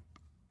some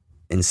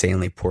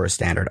insanely poor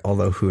standard,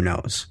 although who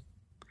knows.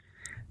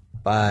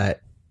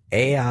 But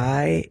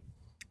AI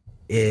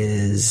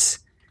it's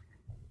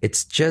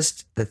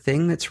just the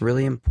thing that's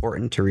really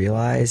important to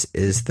realize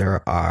is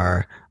there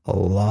are a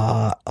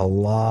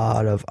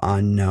lot of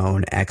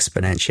unknown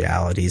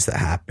exponentialities that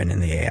happen in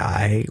the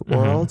AI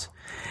world.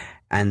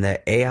 And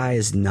the AI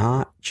is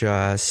not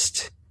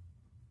just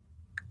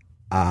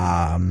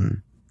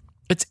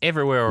it's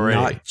everywhere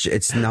already.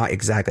 It's not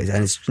exactly,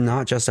 and it's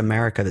not just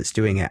America that's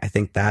doing it. I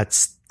think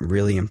that's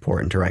really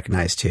important to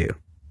recognize too.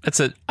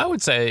 I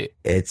would say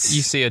you'll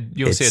see a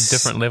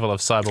different level of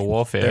cyber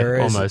warfare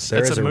almost.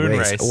 It's a moon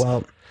race.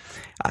 Well,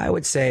 I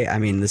would say, I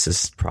mean, this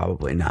is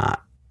probably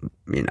not,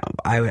 you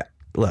know,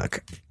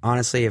 look,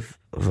 honestly, if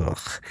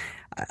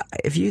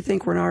you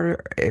think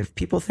if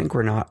people think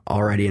we're not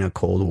already in a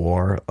Cold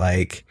War,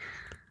 like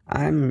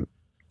I'm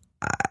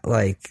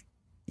like,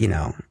 you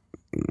know,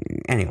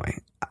 anyway,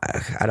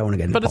 I don't want to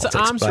get into politics. But it's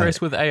an arms race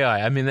with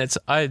AI. I mean,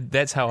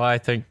 that's how I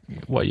think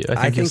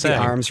I think the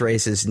arms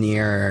race is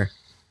near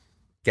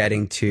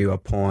getting to a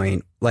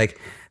point. Like,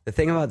 the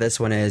thing about this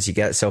one is you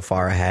get so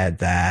far ahead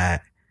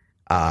that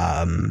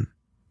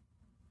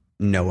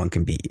no one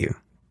can beat you.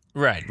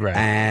 Right.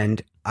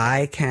 And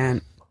I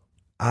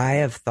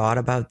have thought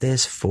about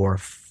this for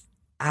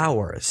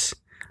hours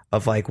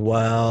of like,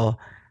 well,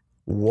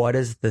 what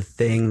is the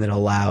thing that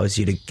allows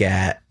you to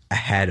get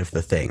ahead of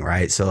the thing,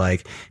 right? So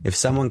like, if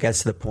someone gets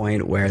to the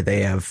point where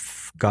they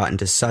have gotten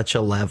to such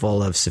a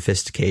level of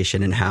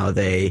sophistication in how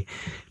they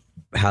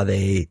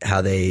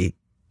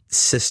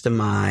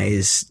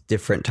systemize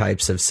different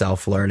types of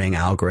self-learning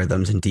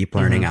algorithms and deep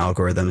learning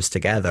algorithms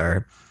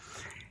together,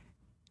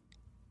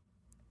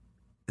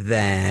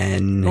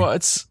 then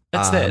it's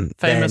that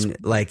famous then,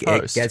 like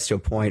post. It gets to a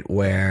point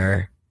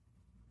where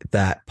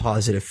that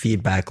positive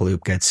feedback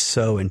loop gets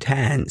so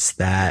intense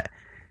that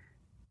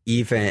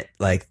even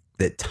like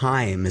the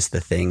time is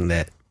the thing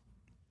that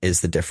is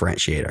the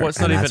differentiator. Well,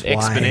 it's not even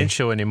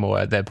exponential anymore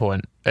at that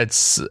point.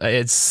 It's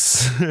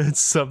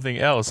something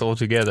else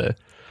altogether.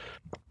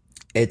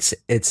 I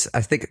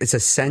think it's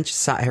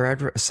essential. I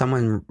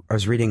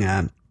was reading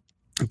a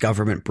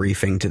government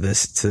briefing to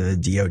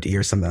DOD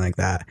or something like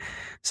that.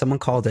 Someone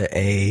called it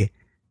a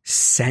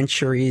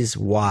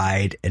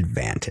centuries-wide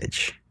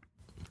advantage.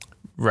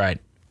 Right.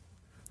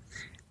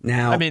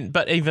 Now, I mean,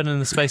 but even in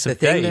the space of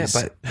days.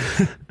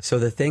 So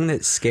the thing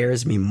that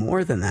scares me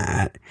more than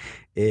that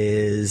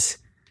is,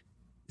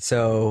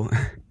 I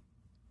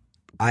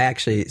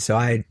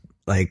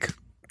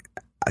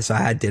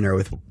had dinner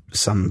with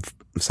some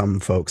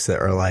folks that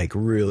are like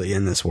really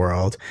in this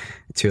world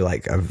to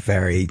like a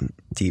very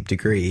deep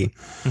degree.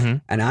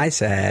 And I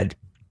said,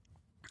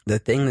 the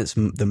thing that's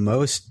the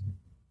most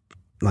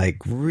like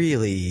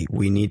really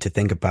we need to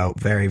think about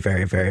very,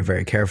 very, very,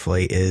 very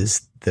carefully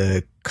is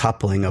the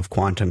coupling of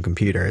quantum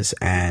computers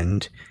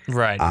and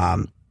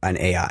an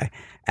AI.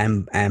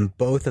 And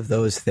both of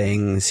those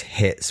things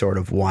hit sort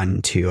of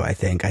 1-2, I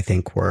think. I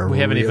think we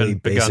haven't really even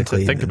begun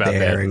to think about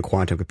there that in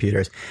quantum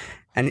computers.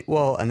 And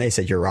they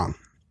said you're wrong.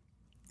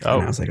 Oh.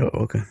 And I was like,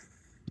 oh,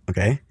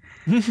 okay.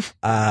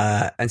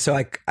 And so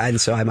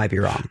I might be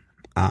wrong.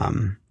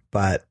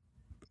 But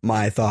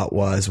my thought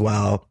was,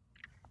 well,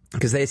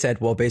 because they said,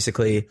 well,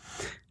 basically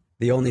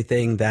the only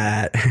thing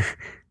that,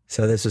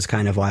 so this was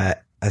kind of why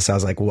I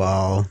was like,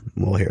 well,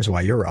 here's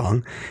why you're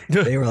wrong.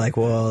 They were like,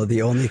 well,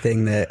 the only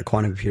thing that a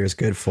quantum computer is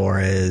good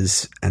for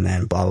is, and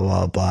then blah,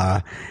 blah, blah,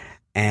 blah.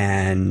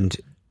 And,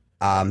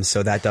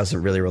 so that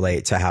doesn't really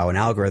relate to how an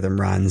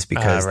algorithm runs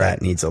because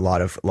that needs a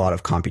lot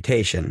of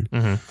computation.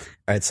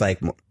 It's like,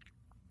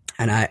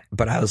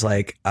 but I was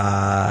like,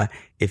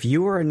 if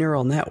you were a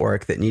neural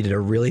network that needed a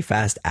really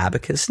fast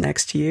abacus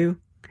next to you,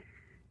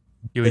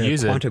 you would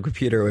use it. A quantum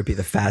computer would be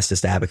the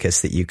fastest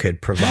abacus that you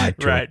could provide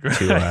to right.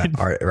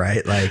 art,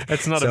 right? Like,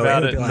 it's not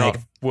about it not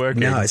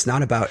working. No, it's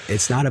not about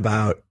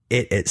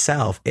it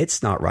itself.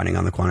 It's not running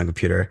on the quantum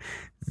computer.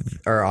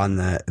 Or on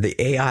the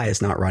AI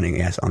is not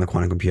running on the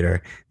quantum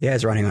computer. The AI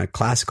is running on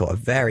a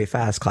very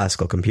fast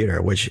classical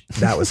computer, which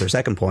that was their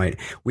second point.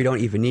 We don't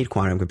even need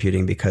quantum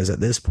computing because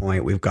at this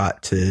point we've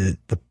got to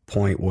the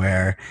point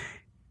where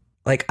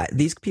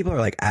these people are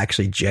like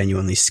actually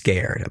genuinely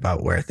scared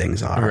about where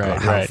things are, Right,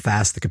 about how right.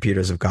 fast the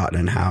computers have gotten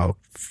and how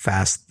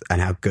fast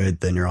and how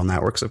good the neural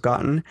networks have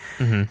gotten.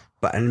 Mm-hmm.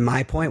 But and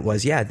my point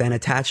was, yeah, then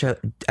attach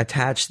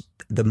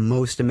the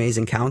most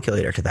amazing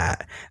calculator to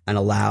that and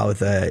allow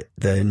the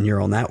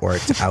neural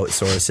network to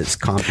outsource its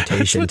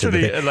computation It's to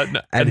literally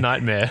the a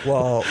nightmare.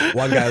 Well,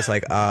 one guy was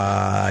like,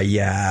 yeah,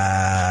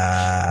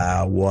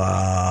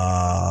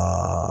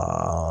 well,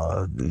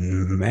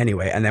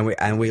 anyway,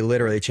 and we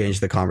literally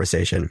changed the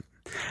conversation.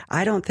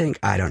 I don't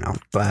know,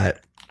 but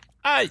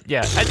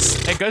Yeah,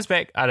 it goes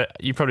back.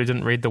 You probably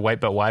didn't read the Wait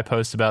But Why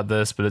post about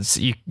this, but it's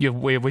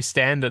we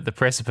stand at the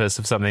precipice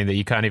of something that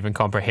you can't even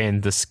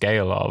comprehend the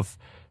scale of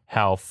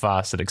how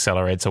fast it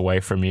accelerates away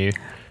from you.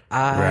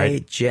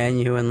 I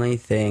genuinely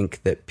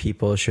think that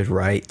people should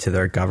write to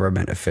their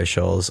government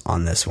officials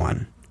on this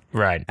one,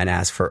 Right, and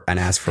ask for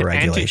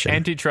regulation.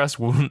 Antitrust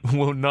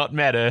will not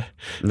matter.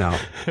 No,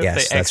 if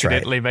yes, they that's right.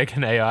 accidentally make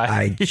an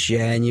AI. I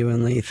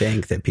genuinely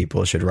think that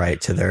people should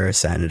write to their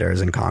senators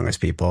and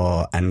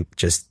congresspeople and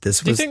just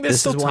this was. Do you think there's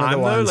this still is one of the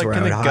time though? ones Like, where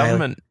can I the would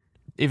government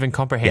even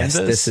comprehend Yes,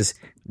 this is.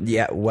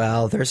 Yeah,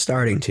 well, they're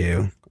starting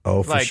to.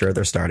 Oh, for Like, sure,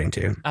 they're starting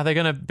to. Are they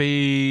going to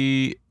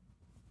be?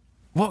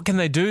 What can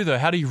they do though?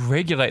 How do you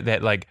regulate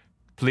that? Like,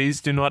 please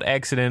do not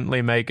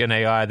accidentally make an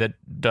AI that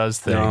does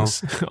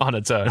things on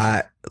its own.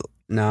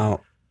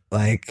 No,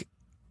 like,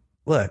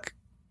 look,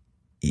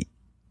 the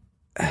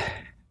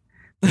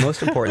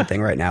most important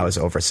thing right now is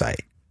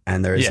oversight,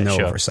 and there is no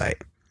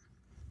oversight.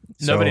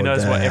 Nobody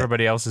knows what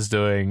everybody else is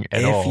doing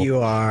at all. If you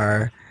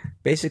are,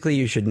 basically,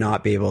 you should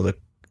not be able to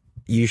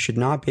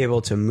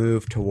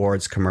move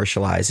towards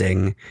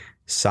commercializing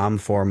some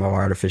form of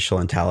artificial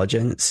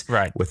intelligence,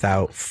 right?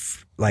 Without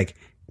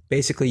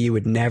basically, you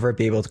would never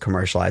be able to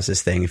commercialize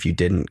this thing if you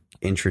didn't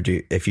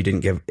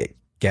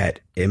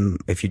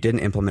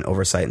implement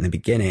oversight in the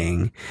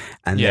beginning,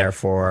 and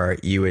therefore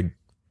you would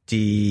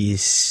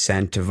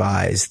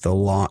decentivize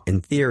in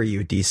theory, you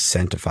would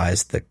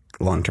decentivize the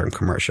long-term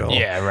commercial.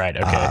 Yeah, right.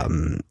 Okay.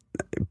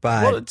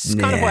 But it's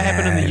kind of what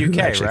happened in the UK,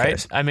 right?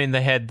 Cares? I mean,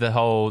 they had the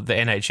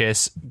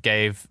NHS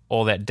gave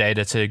all that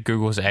data to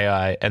Google's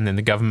AI, and then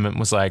the government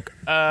was like,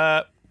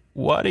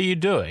 what are you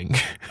doing?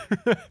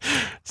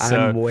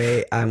 I'm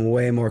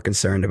way more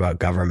concerned about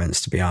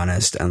governments, to be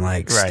honest, and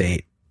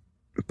state.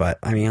 But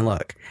I mean,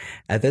 look,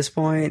 at this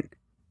point,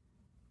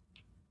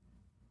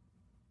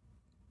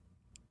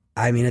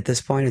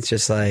 it's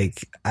just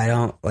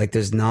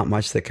there's not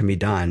much that can be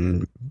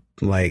done.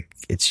 Like,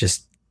 it's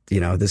just,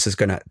 this is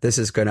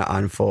gonna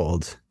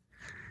unfold.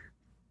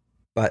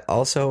 But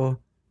also,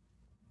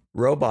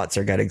 robots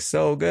are getting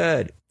so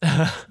good.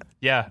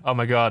 Yeah. Oh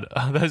my God.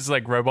 Those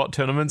robot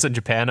tournaments in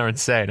Japan are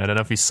insane. I don't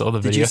know if you saw the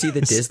video. Did you see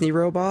the Disney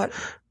robot?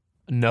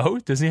 No,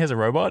 Disney has a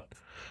robot.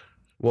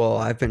 Well,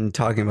 I've been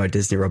talking about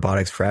Disney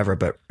robotics forever,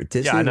 but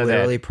Disney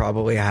literally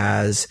probably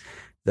has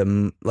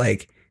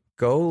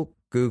go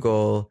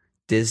Google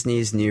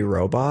Disney's new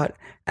robot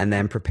and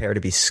then prepare to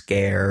be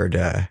scared.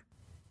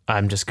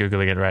 I'm just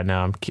Googling it right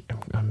now.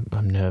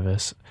 I'm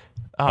nervous.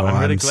 I'm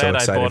really glad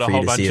I bought a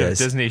whole bunch of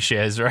Disney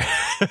shares, right?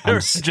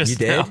 You did?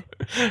 Now.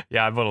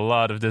 Yeah, I bought a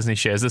lot of Disney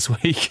shares this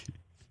week.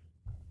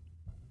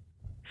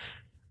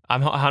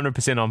 I'm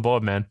 100% on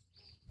board, man.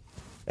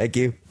 Thank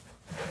you.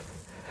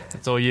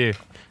 It's all you.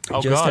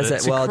 Oh, just God,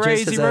 it's a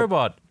crazy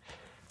robot.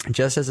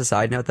 Just as a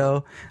side note,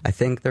 though, I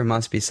think there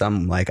must be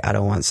some, I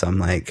don't want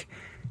some,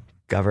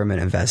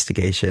 government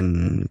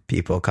investigation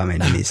people coming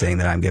to me saying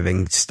that I'm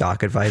giving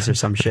stock advice or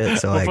some shit.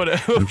 So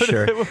I'm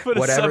sure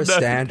whatever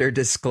standard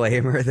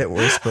disclaimer that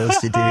we're supposed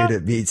to do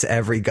that meets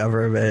every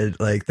government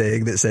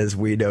thing that says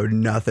we know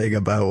nothing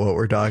about what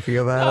we're talking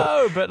about.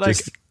 Oh, but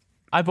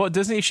I bought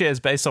Disney shares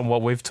based on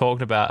what we've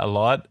talked about a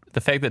lot.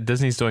 The fact that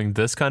Disney's doing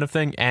this kind of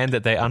thing and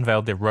that they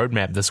unveiled their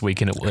roadmap this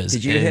week and it was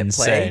Did you insane. Hit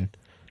play?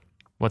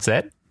 What's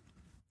that?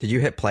 Did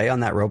you hit play on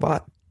that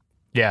robot?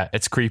 Yeah,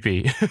 it's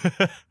creepy.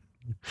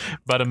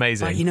 But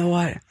amazing. But you know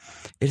what?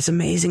 It's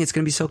amazing. It's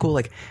going to be so cool.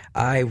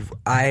 I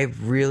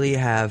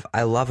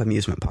love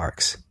amusement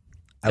parks.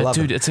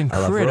 It's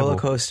incredible. I love roller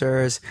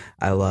coasters.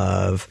 I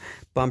love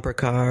bumper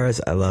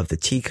cars. I love the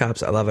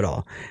teacups. I love it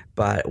all.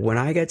 But when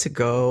I get to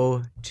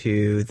go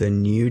to the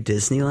new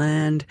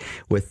Disneyland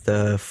with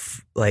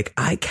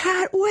I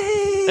can't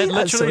wait. It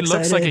literally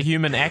looks like a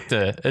human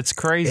actor. It's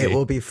crazy. It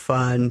will be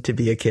fun to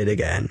be a kid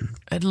again.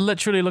 It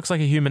literally looks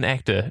like a human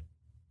actor.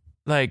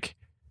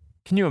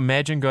 Can you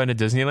imagine going to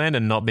Disneyland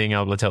and not being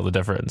able to tell the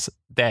difference?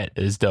 That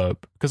is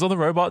dope. Because all the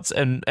robots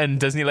in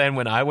Disneyland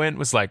when I went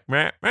was meh,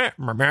 meh, meh,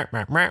 meh,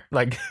 meh,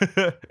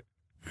 meh.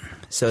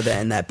 So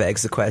then that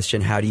begs the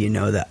question, how do you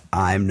know that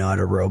I'm not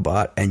a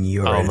robot and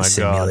you're in a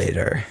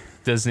simulator?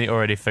 God. Disney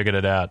already figured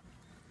it out.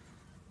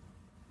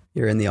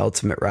 You're in the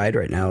ultimate ride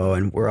right now,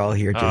 and we're all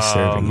here just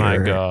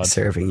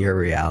serving your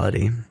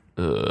reality.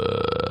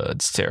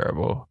 It's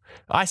terrible.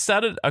 I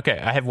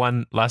have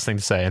one last thing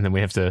to say, and then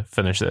we have to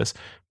finish this.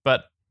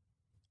 But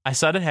I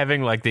started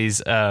having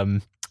these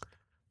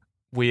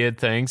weird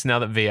things now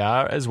that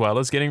VR as well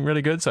is getting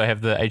really good. So I have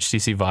the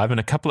HTC Vive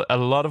and a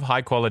lot of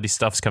high quality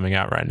stuff's coming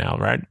out right now,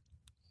 right?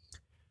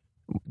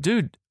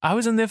 Dude, I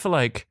was in there for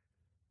like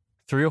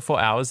 3 or 4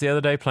 hours the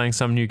other day playing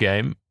some new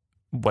game,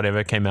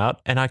 whatever came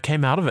out, and I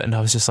came out of it and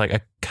I was just like,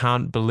 I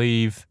can't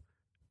believe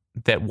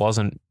that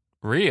wasn't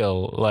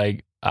real.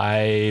 Like,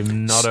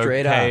 I'm not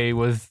Straight okay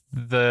with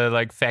the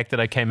like fact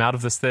that I came out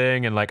of this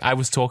thing, and like I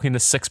was talking to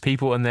 6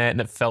 people in there and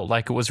it felt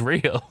like it was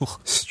real.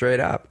 Straight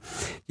up.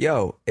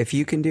 Yo, if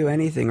you can do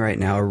anything right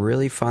now, a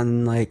really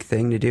fun like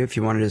thing to do if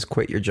you want to just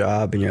quit your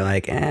job and you're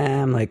like,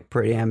 I'm like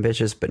pretty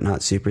ambitious but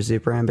not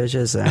super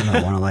ambitious, and I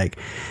don't want to like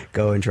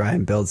go and try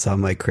and build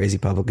some like crazy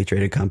publicly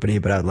traded company,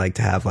 but I'd like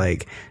to have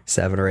like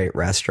 7 or 8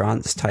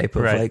 restaurants type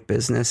of like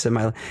business in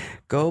my,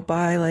 go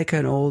buy like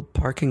an old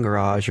parking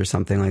garage or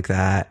something like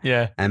that.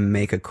 Yeah. And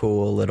make a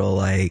cool little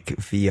like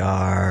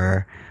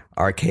VR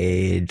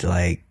arcade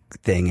like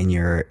thing in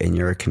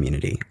your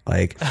community.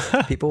 Like,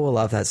 people will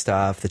love that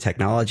stuff. The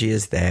technology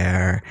is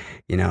there.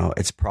 You know,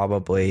 it's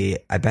probably,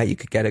 I bet you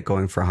could get it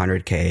going for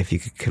 $100K if you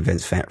could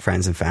convince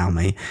friends and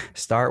family.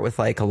 Start with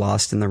like a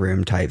Lost in the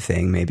Room type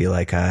thing, maybe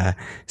like a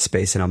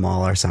space in a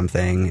mall or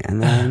something,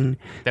 and then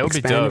that would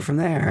expand be dope. it from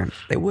there.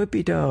 It would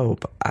be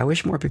dope. I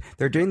wish more people,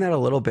 they're doing that a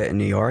little bit in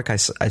New York. I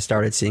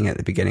started seeing it at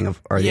the beginning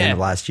of, or the end of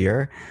last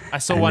year. I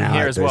saw one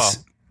here as well.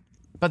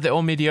 But they're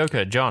all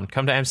mediocre. John,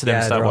 come to Amsterdam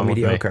and start one with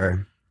me.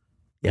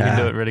 Yeah. You can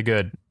do it really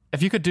good.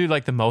 If you could do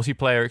like the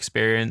multiplayer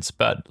experience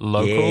but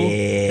local,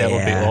 that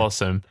would be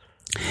awesome.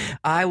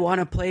 I want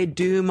to play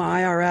Doom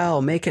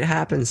IRL. Make it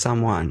happen,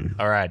 someone.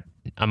 All right.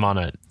 I'm on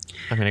it.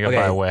 I'm going to go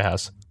buy a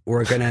warehouse.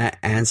 We're going to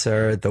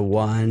answer the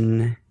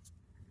one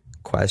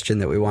question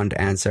that we wanted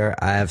to answer.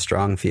 I have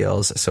strong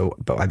feels,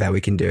 but I bet we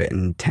can do it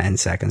in 10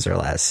 seconds or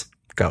less.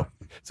 Go.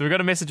 So we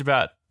got a message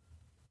about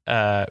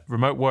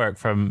remote work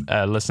from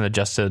listener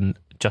Justin.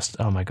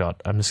 Oh my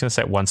God, I'm just going to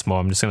say it once more.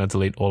 I'm just going to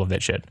delete all of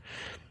that shit.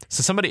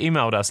 So somebody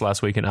emailed us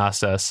last week and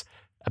asked us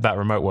about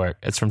remote work.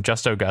 It's from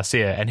Justo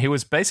Garcia. And he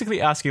was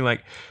basically asking,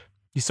 like,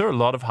 you saw a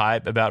lot of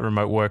hype about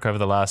remote work over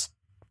the last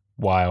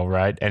while,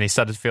 right? And he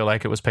started to feel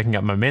like it was picking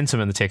up momentum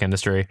in the tech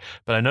industry.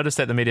 But I noticed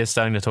that the media is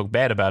starting to talk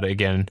bad about it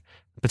again,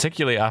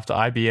 particularly after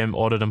IBM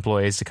ordered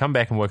employees to come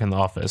back and work in the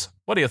office.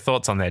 What are your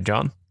thoughts on that,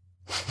 John?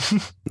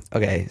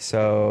 Okay,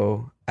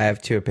 so I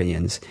have 2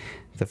 opinions.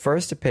 The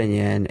first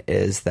opinion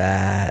is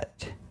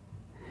that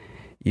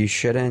you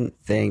shouldn't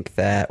think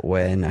that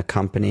when a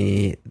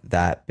company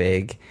that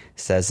big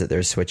says that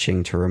they're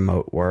switching to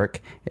remote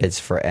work, it's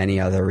for any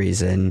other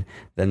reason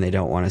than they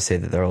don't want to say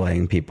that they're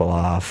laying people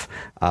off,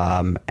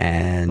 so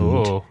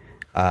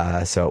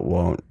it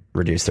won't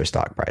reduce their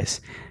stock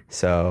price.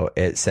 So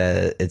it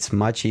says it's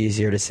much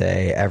easier to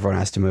say everyone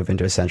has to move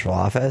into a central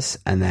office,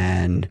 and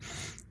then,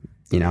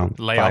 you know,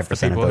 lay off the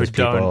people who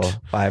don't.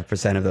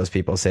 5% of those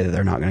people say that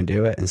they're not going to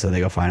do it, and so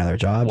they go find other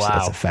jobs. Wow.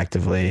 That's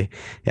effectively,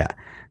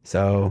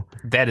 So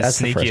that's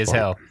sneaky as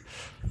hell.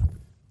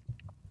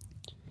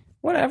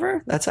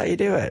 Whatever. That's how you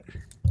do it.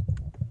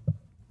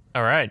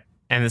 All right.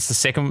 And it's the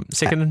second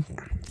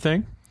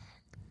thing?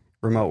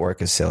 Remote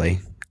work is silly.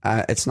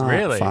 It's not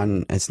really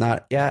fun. It's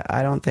not. Yeah,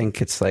 I don't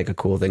think it's like a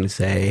cool thing to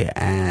say,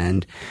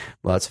 and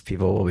lots of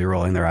people will be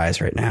rolling their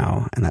eyes right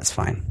now, and that's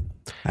fine.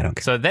 I don't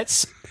care. So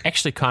that's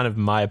actually kind of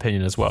my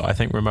opinion as well. I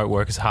think remote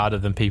work is harder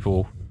than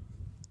people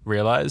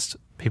realized.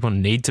 People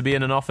need to be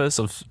in an office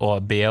or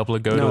be able to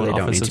go to an office. No, they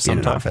don't need to be in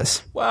an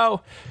office.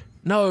 Well,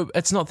 no,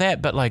 it's not that,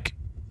 but like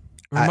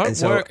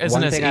remote work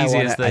isn't as easy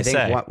as they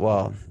say.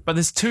 But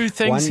there's 2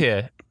 things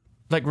here.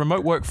 Like,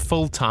 remote work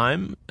full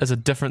time is a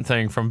different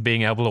thing from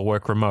being able to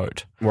work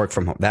remote. Work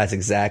from home. That's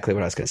exactly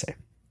what I was going to say.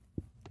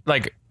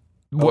 Like,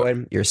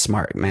 Owen, you're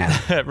smart, man.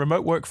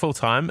 Remote work full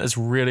time is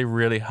really,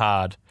 really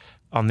hard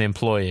on the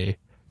employee.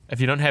 If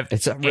you don't have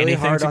it's really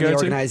hard on the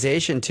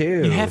organization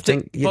too. You have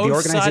to. The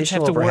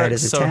organizational overhead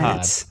is so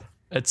intense. Hard.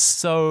 It's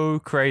so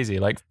crazy.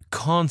 Like,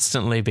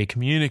 constantly be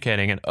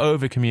communicating and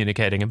over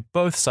communicating, and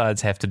both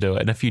sides have to do it.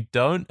 And if you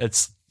don't,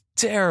 it's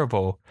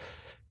terrible.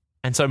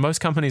 And so most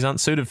companies aren't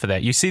suited for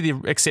that. You see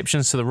the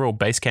exceptions to the rule.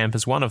 Basecamp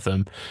is one of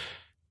them,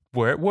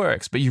 where it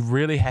works, but you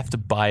really have to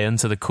buy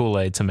into the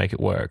Kool-Aid to make it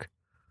work.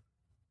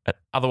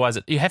 Otherwise,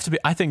 you have to be.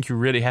 I think you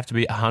really have to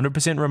be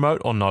 100%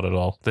 remote or not at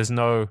all.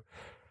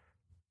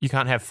 You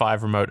can't have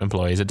 5 remote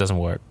employees. It doesn't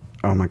work.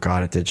 Oh my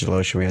God, at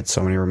DigitalOcean, we had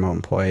so many remote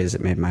employees.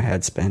 It made my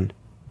head spin.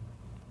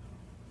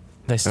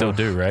 They still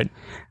do, right?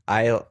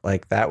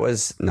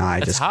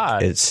 It's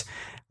hard.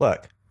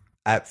 Look,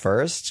 at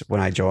first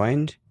when I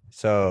joined,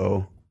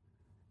 so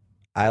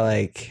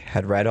I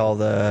had read all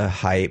the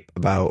hype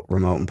about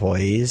remote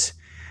employees.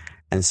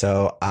 And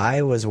so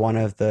I was one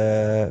of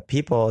the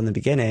people in the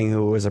beginning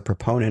who was a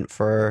proponent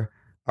for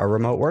a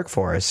remote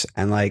workforce.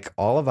 And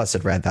all of us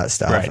had read that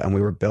stuff, right, and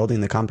we were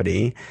building the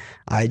company.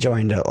 I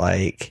joined at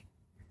I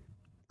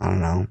don't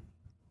know,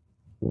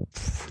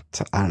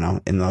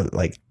 in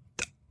the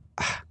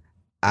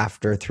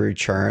after through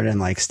churn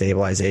and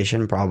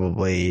stabilization,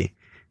 probably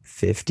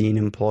 15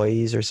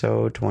 employees or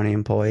so, 20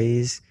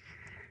 employees.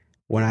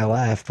 When I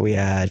left, we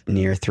had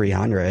near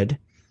 300.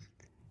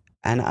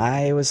 And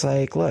I was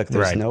like, look,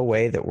 there's no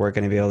way that we're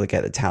going to be able to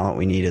get the talent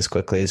we need as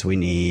quickly as we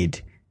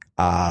need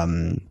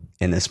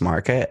in this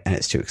market, and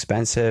it's too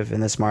expensive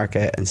in this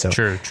market. And so,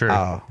 true.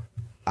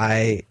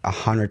 I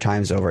 100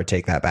 times over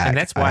take that back. And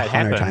that's why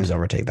 100 times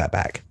over take that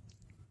back.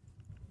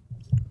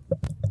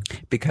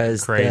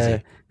 Because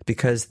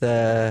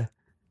the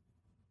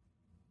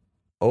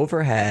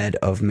overhead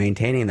of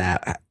maintaining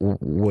that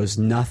was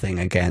nothing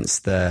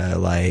against the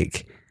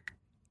like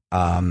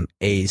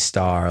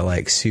A-star,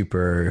 like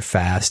super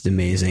fast,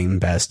 amazing,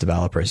 best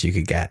developers you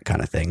could get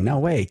kind of thing. No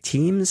way.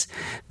 Teams,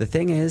 the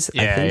thing is,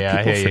 I think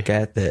people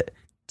forget that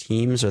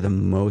teams are the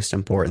most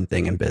important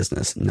thing in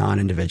business,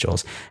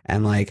 non-individuals.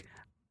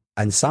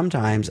 And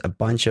sometimes a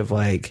bunch of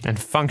like... And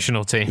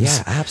functional teams.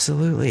 Yeah,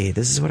 absolutely.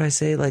 This is what I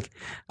say. Like,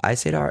 I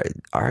say to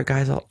our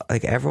guys,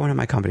 like everyone in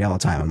my company all the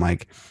time, I'm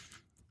like,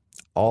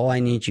 all I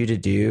need you to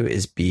do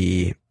is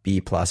be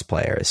B+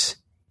 players,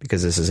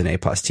 because this is an A+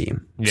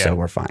 team. Yeah. So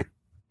we're fine.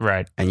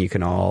 Right. And you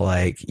can all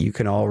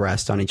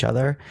rest on each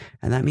other.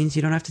 And that means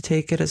you don't have to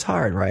take it as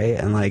hard, right?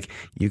 And like,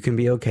 you can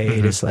be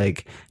okay just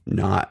like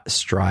not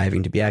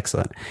striving to be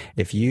excellent.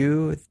 If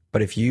you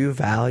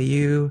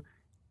value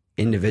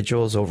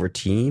individuals over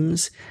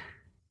teams,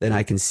 then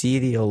I can see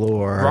the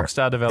allure.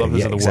 Rockstar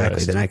developers are the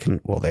worst.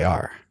 Then they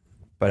are.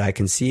 But I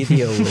can see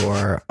the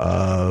allure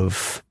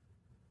of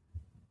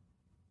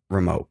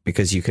remote,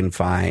 because you can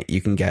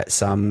get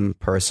some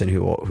person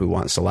who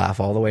wants to laugh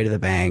all the way to the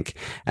bank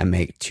and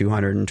make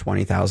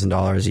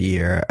 $220,000 a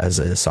year as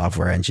a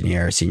software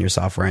engineer, senior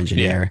software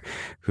engineer,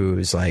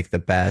 who's like the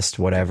best,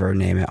 whatever,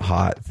 name it,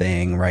 hot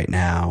thing right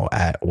now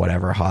at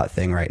whatever hot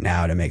thing right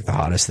now to make the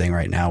hottest thing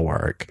right now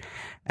work.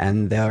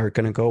 And they're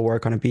going to go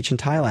work on a beach in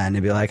Thailand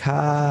and be like,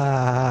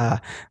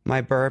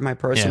 my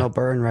personal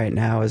burn right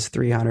now is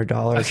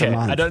 $300 a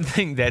month. I don't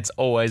think that's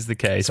always the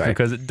case,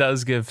 because it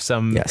does give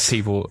some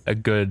people a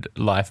good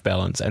life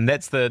balance. And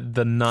that's the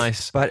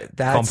nice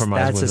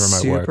compromise with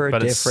remote work.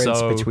 But that's a super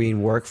difference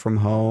between work from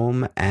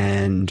home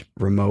and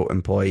remote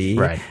employee.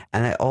 Right.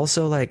 And I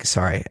also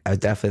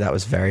that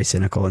was very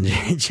cynical and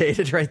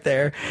jaded right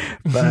there.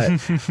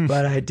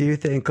 But I do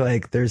think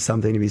like there's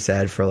something to be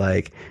said for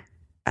like,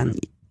 and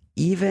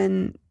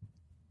even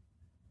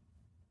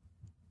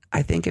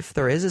I think if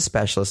there is a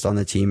specialist on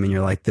the team and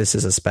you're like, this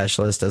is a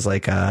specialist, as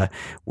like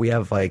we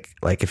have like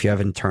if you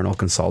have internal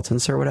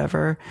consultants or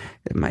whatever,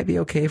 it might be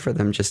okay for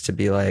them just to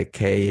be like,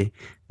 hey,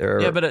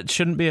 but it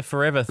shouldn't be a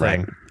forever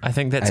thing. Right. I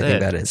think that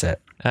is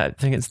it. I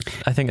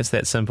think it's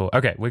that simple.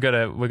 Okay, we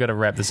gotta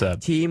wrap this up.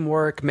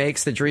 Teamwork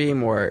makes the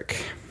dream work.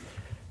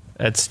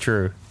 It's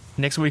true.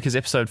 Next week is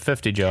episode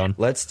 50, John.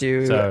 Let's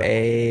do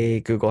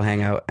a Google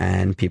Hangout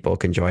and people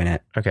can join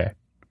it. Okay.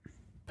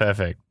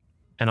 Perfect.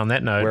 And on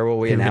that note, where will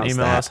we announce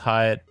email that? us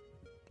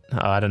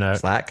I don't know.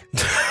 Slack?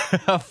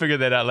 I'll figure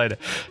that out later.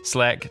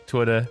 Slack,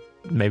 Twitter,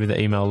 maybe the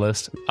email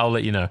list. I'll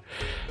let you know.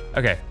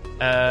 Okay.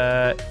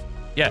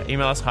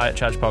 Email us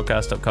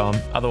hi@chargepodcast.com.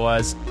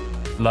 Otherwise,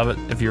 love it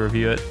if you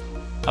review it.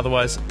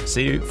 Otherwise,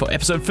 see you for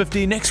episode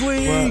 50 next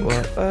week.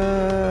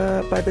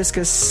 Bye,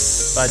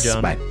 Biscus. Bye,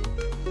 John. Bye.